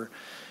for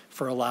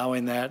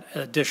allowing that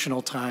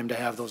additional time to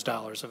have those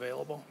dollars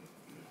available.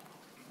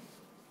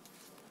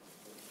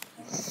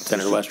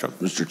 Senator Westrom.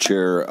 Mr.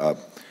 Chair,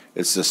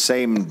 it's the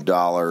same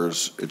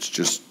dollars. It's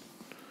just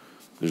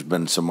there's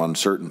been some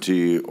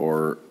uncertainty,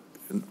 or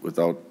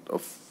without a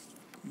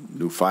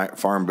new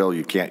farm bill,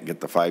 you can't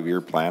get the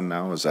 5-year plan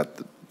now. Is that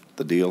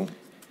the deal?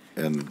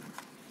 And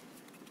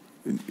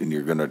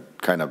you're going to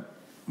kind of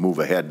move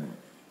ahead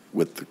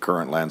with the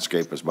current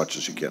landscape as much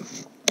as you can.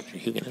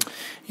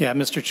 Yeah,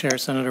 Mr. Chair,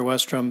 Senator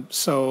Westrom.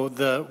 So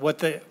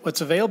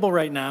what's available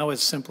right now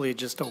is simply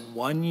just a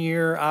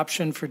one-year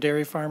option for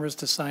dairy farmers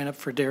to sign up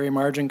for dairy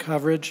margin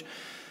coverage.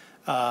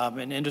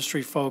 And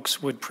industry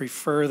folks would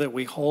prefer that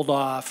we hold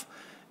off,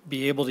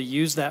 be able to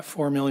use that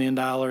 $4 million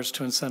to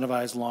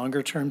incentivize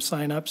longer-term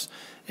signups.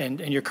 And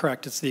you're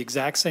correct, it's the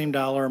exact same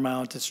dollar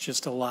amount. It's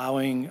just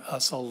allowing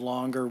us a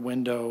longer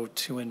window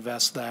to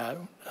invest that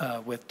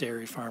with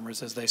dairy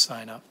farmers as they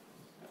sign up.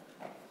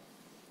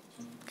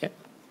 Okay.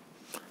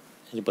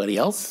 Anybody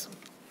else?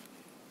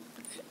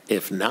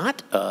 If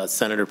not,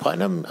 Senator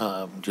Putnam,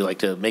 would you like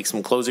to make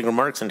some closing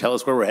remarks and tell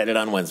us where we're headed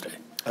on Wednesday?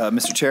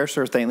 Mr. Chair,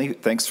 sir,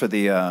 thanks for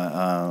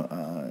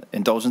the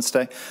indulgence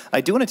today.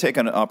 I do want to take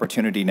an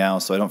opportunity now,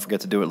 so I don't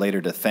forget to do it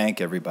later, to thank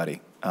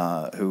everybody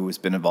who has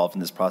been involved in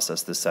this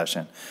process this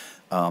session.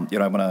 I want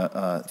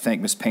to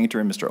thank Ms. Painter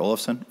and Mr.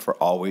 Olafson for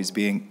always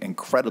being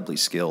incredibly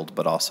skilled,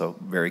 but also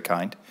very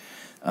kind.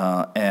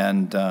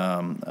 And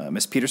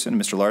Ms. Peterson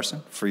and Mr.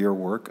 Larson for your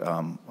work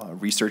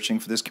researching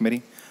for this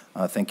committee.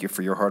 Thank you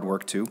for your hard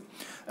work, too.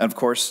 And, of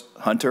course,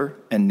 Hunter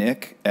and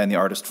Nick and the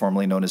artist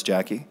formerly known as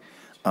Jackie.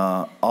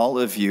 All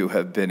of you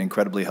have been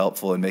incredibly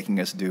helpful in making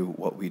us do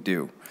what we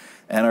do.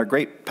 And our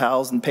great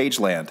pals in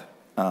Pageland,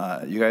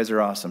 you guys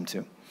are awesome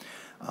too.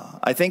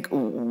 I think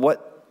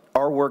what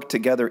our work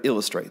together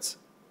illustrates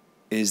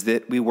is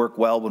that we work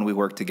well when we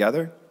work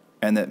together,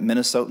 and that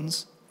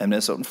Minnesotans and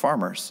Minnesotan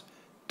farmers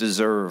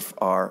deserve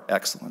our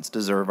excellence,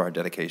 deserve our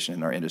dedication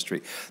in our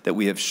industry that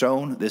we have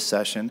shown this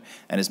session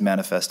and is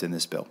manifest in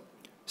this bill.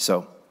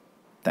 So,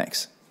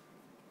 thanks.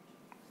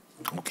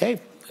 Okay.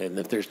 And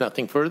if there's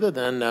nothing further,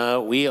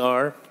 then we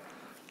are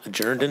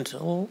adjourned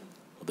until,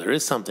 well, there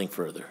is something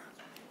further.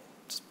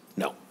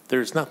 No,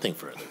 there's nothing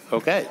further.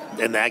 Okay,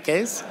 in that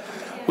case,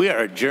 we are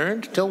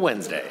adjourned till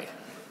Wednesday.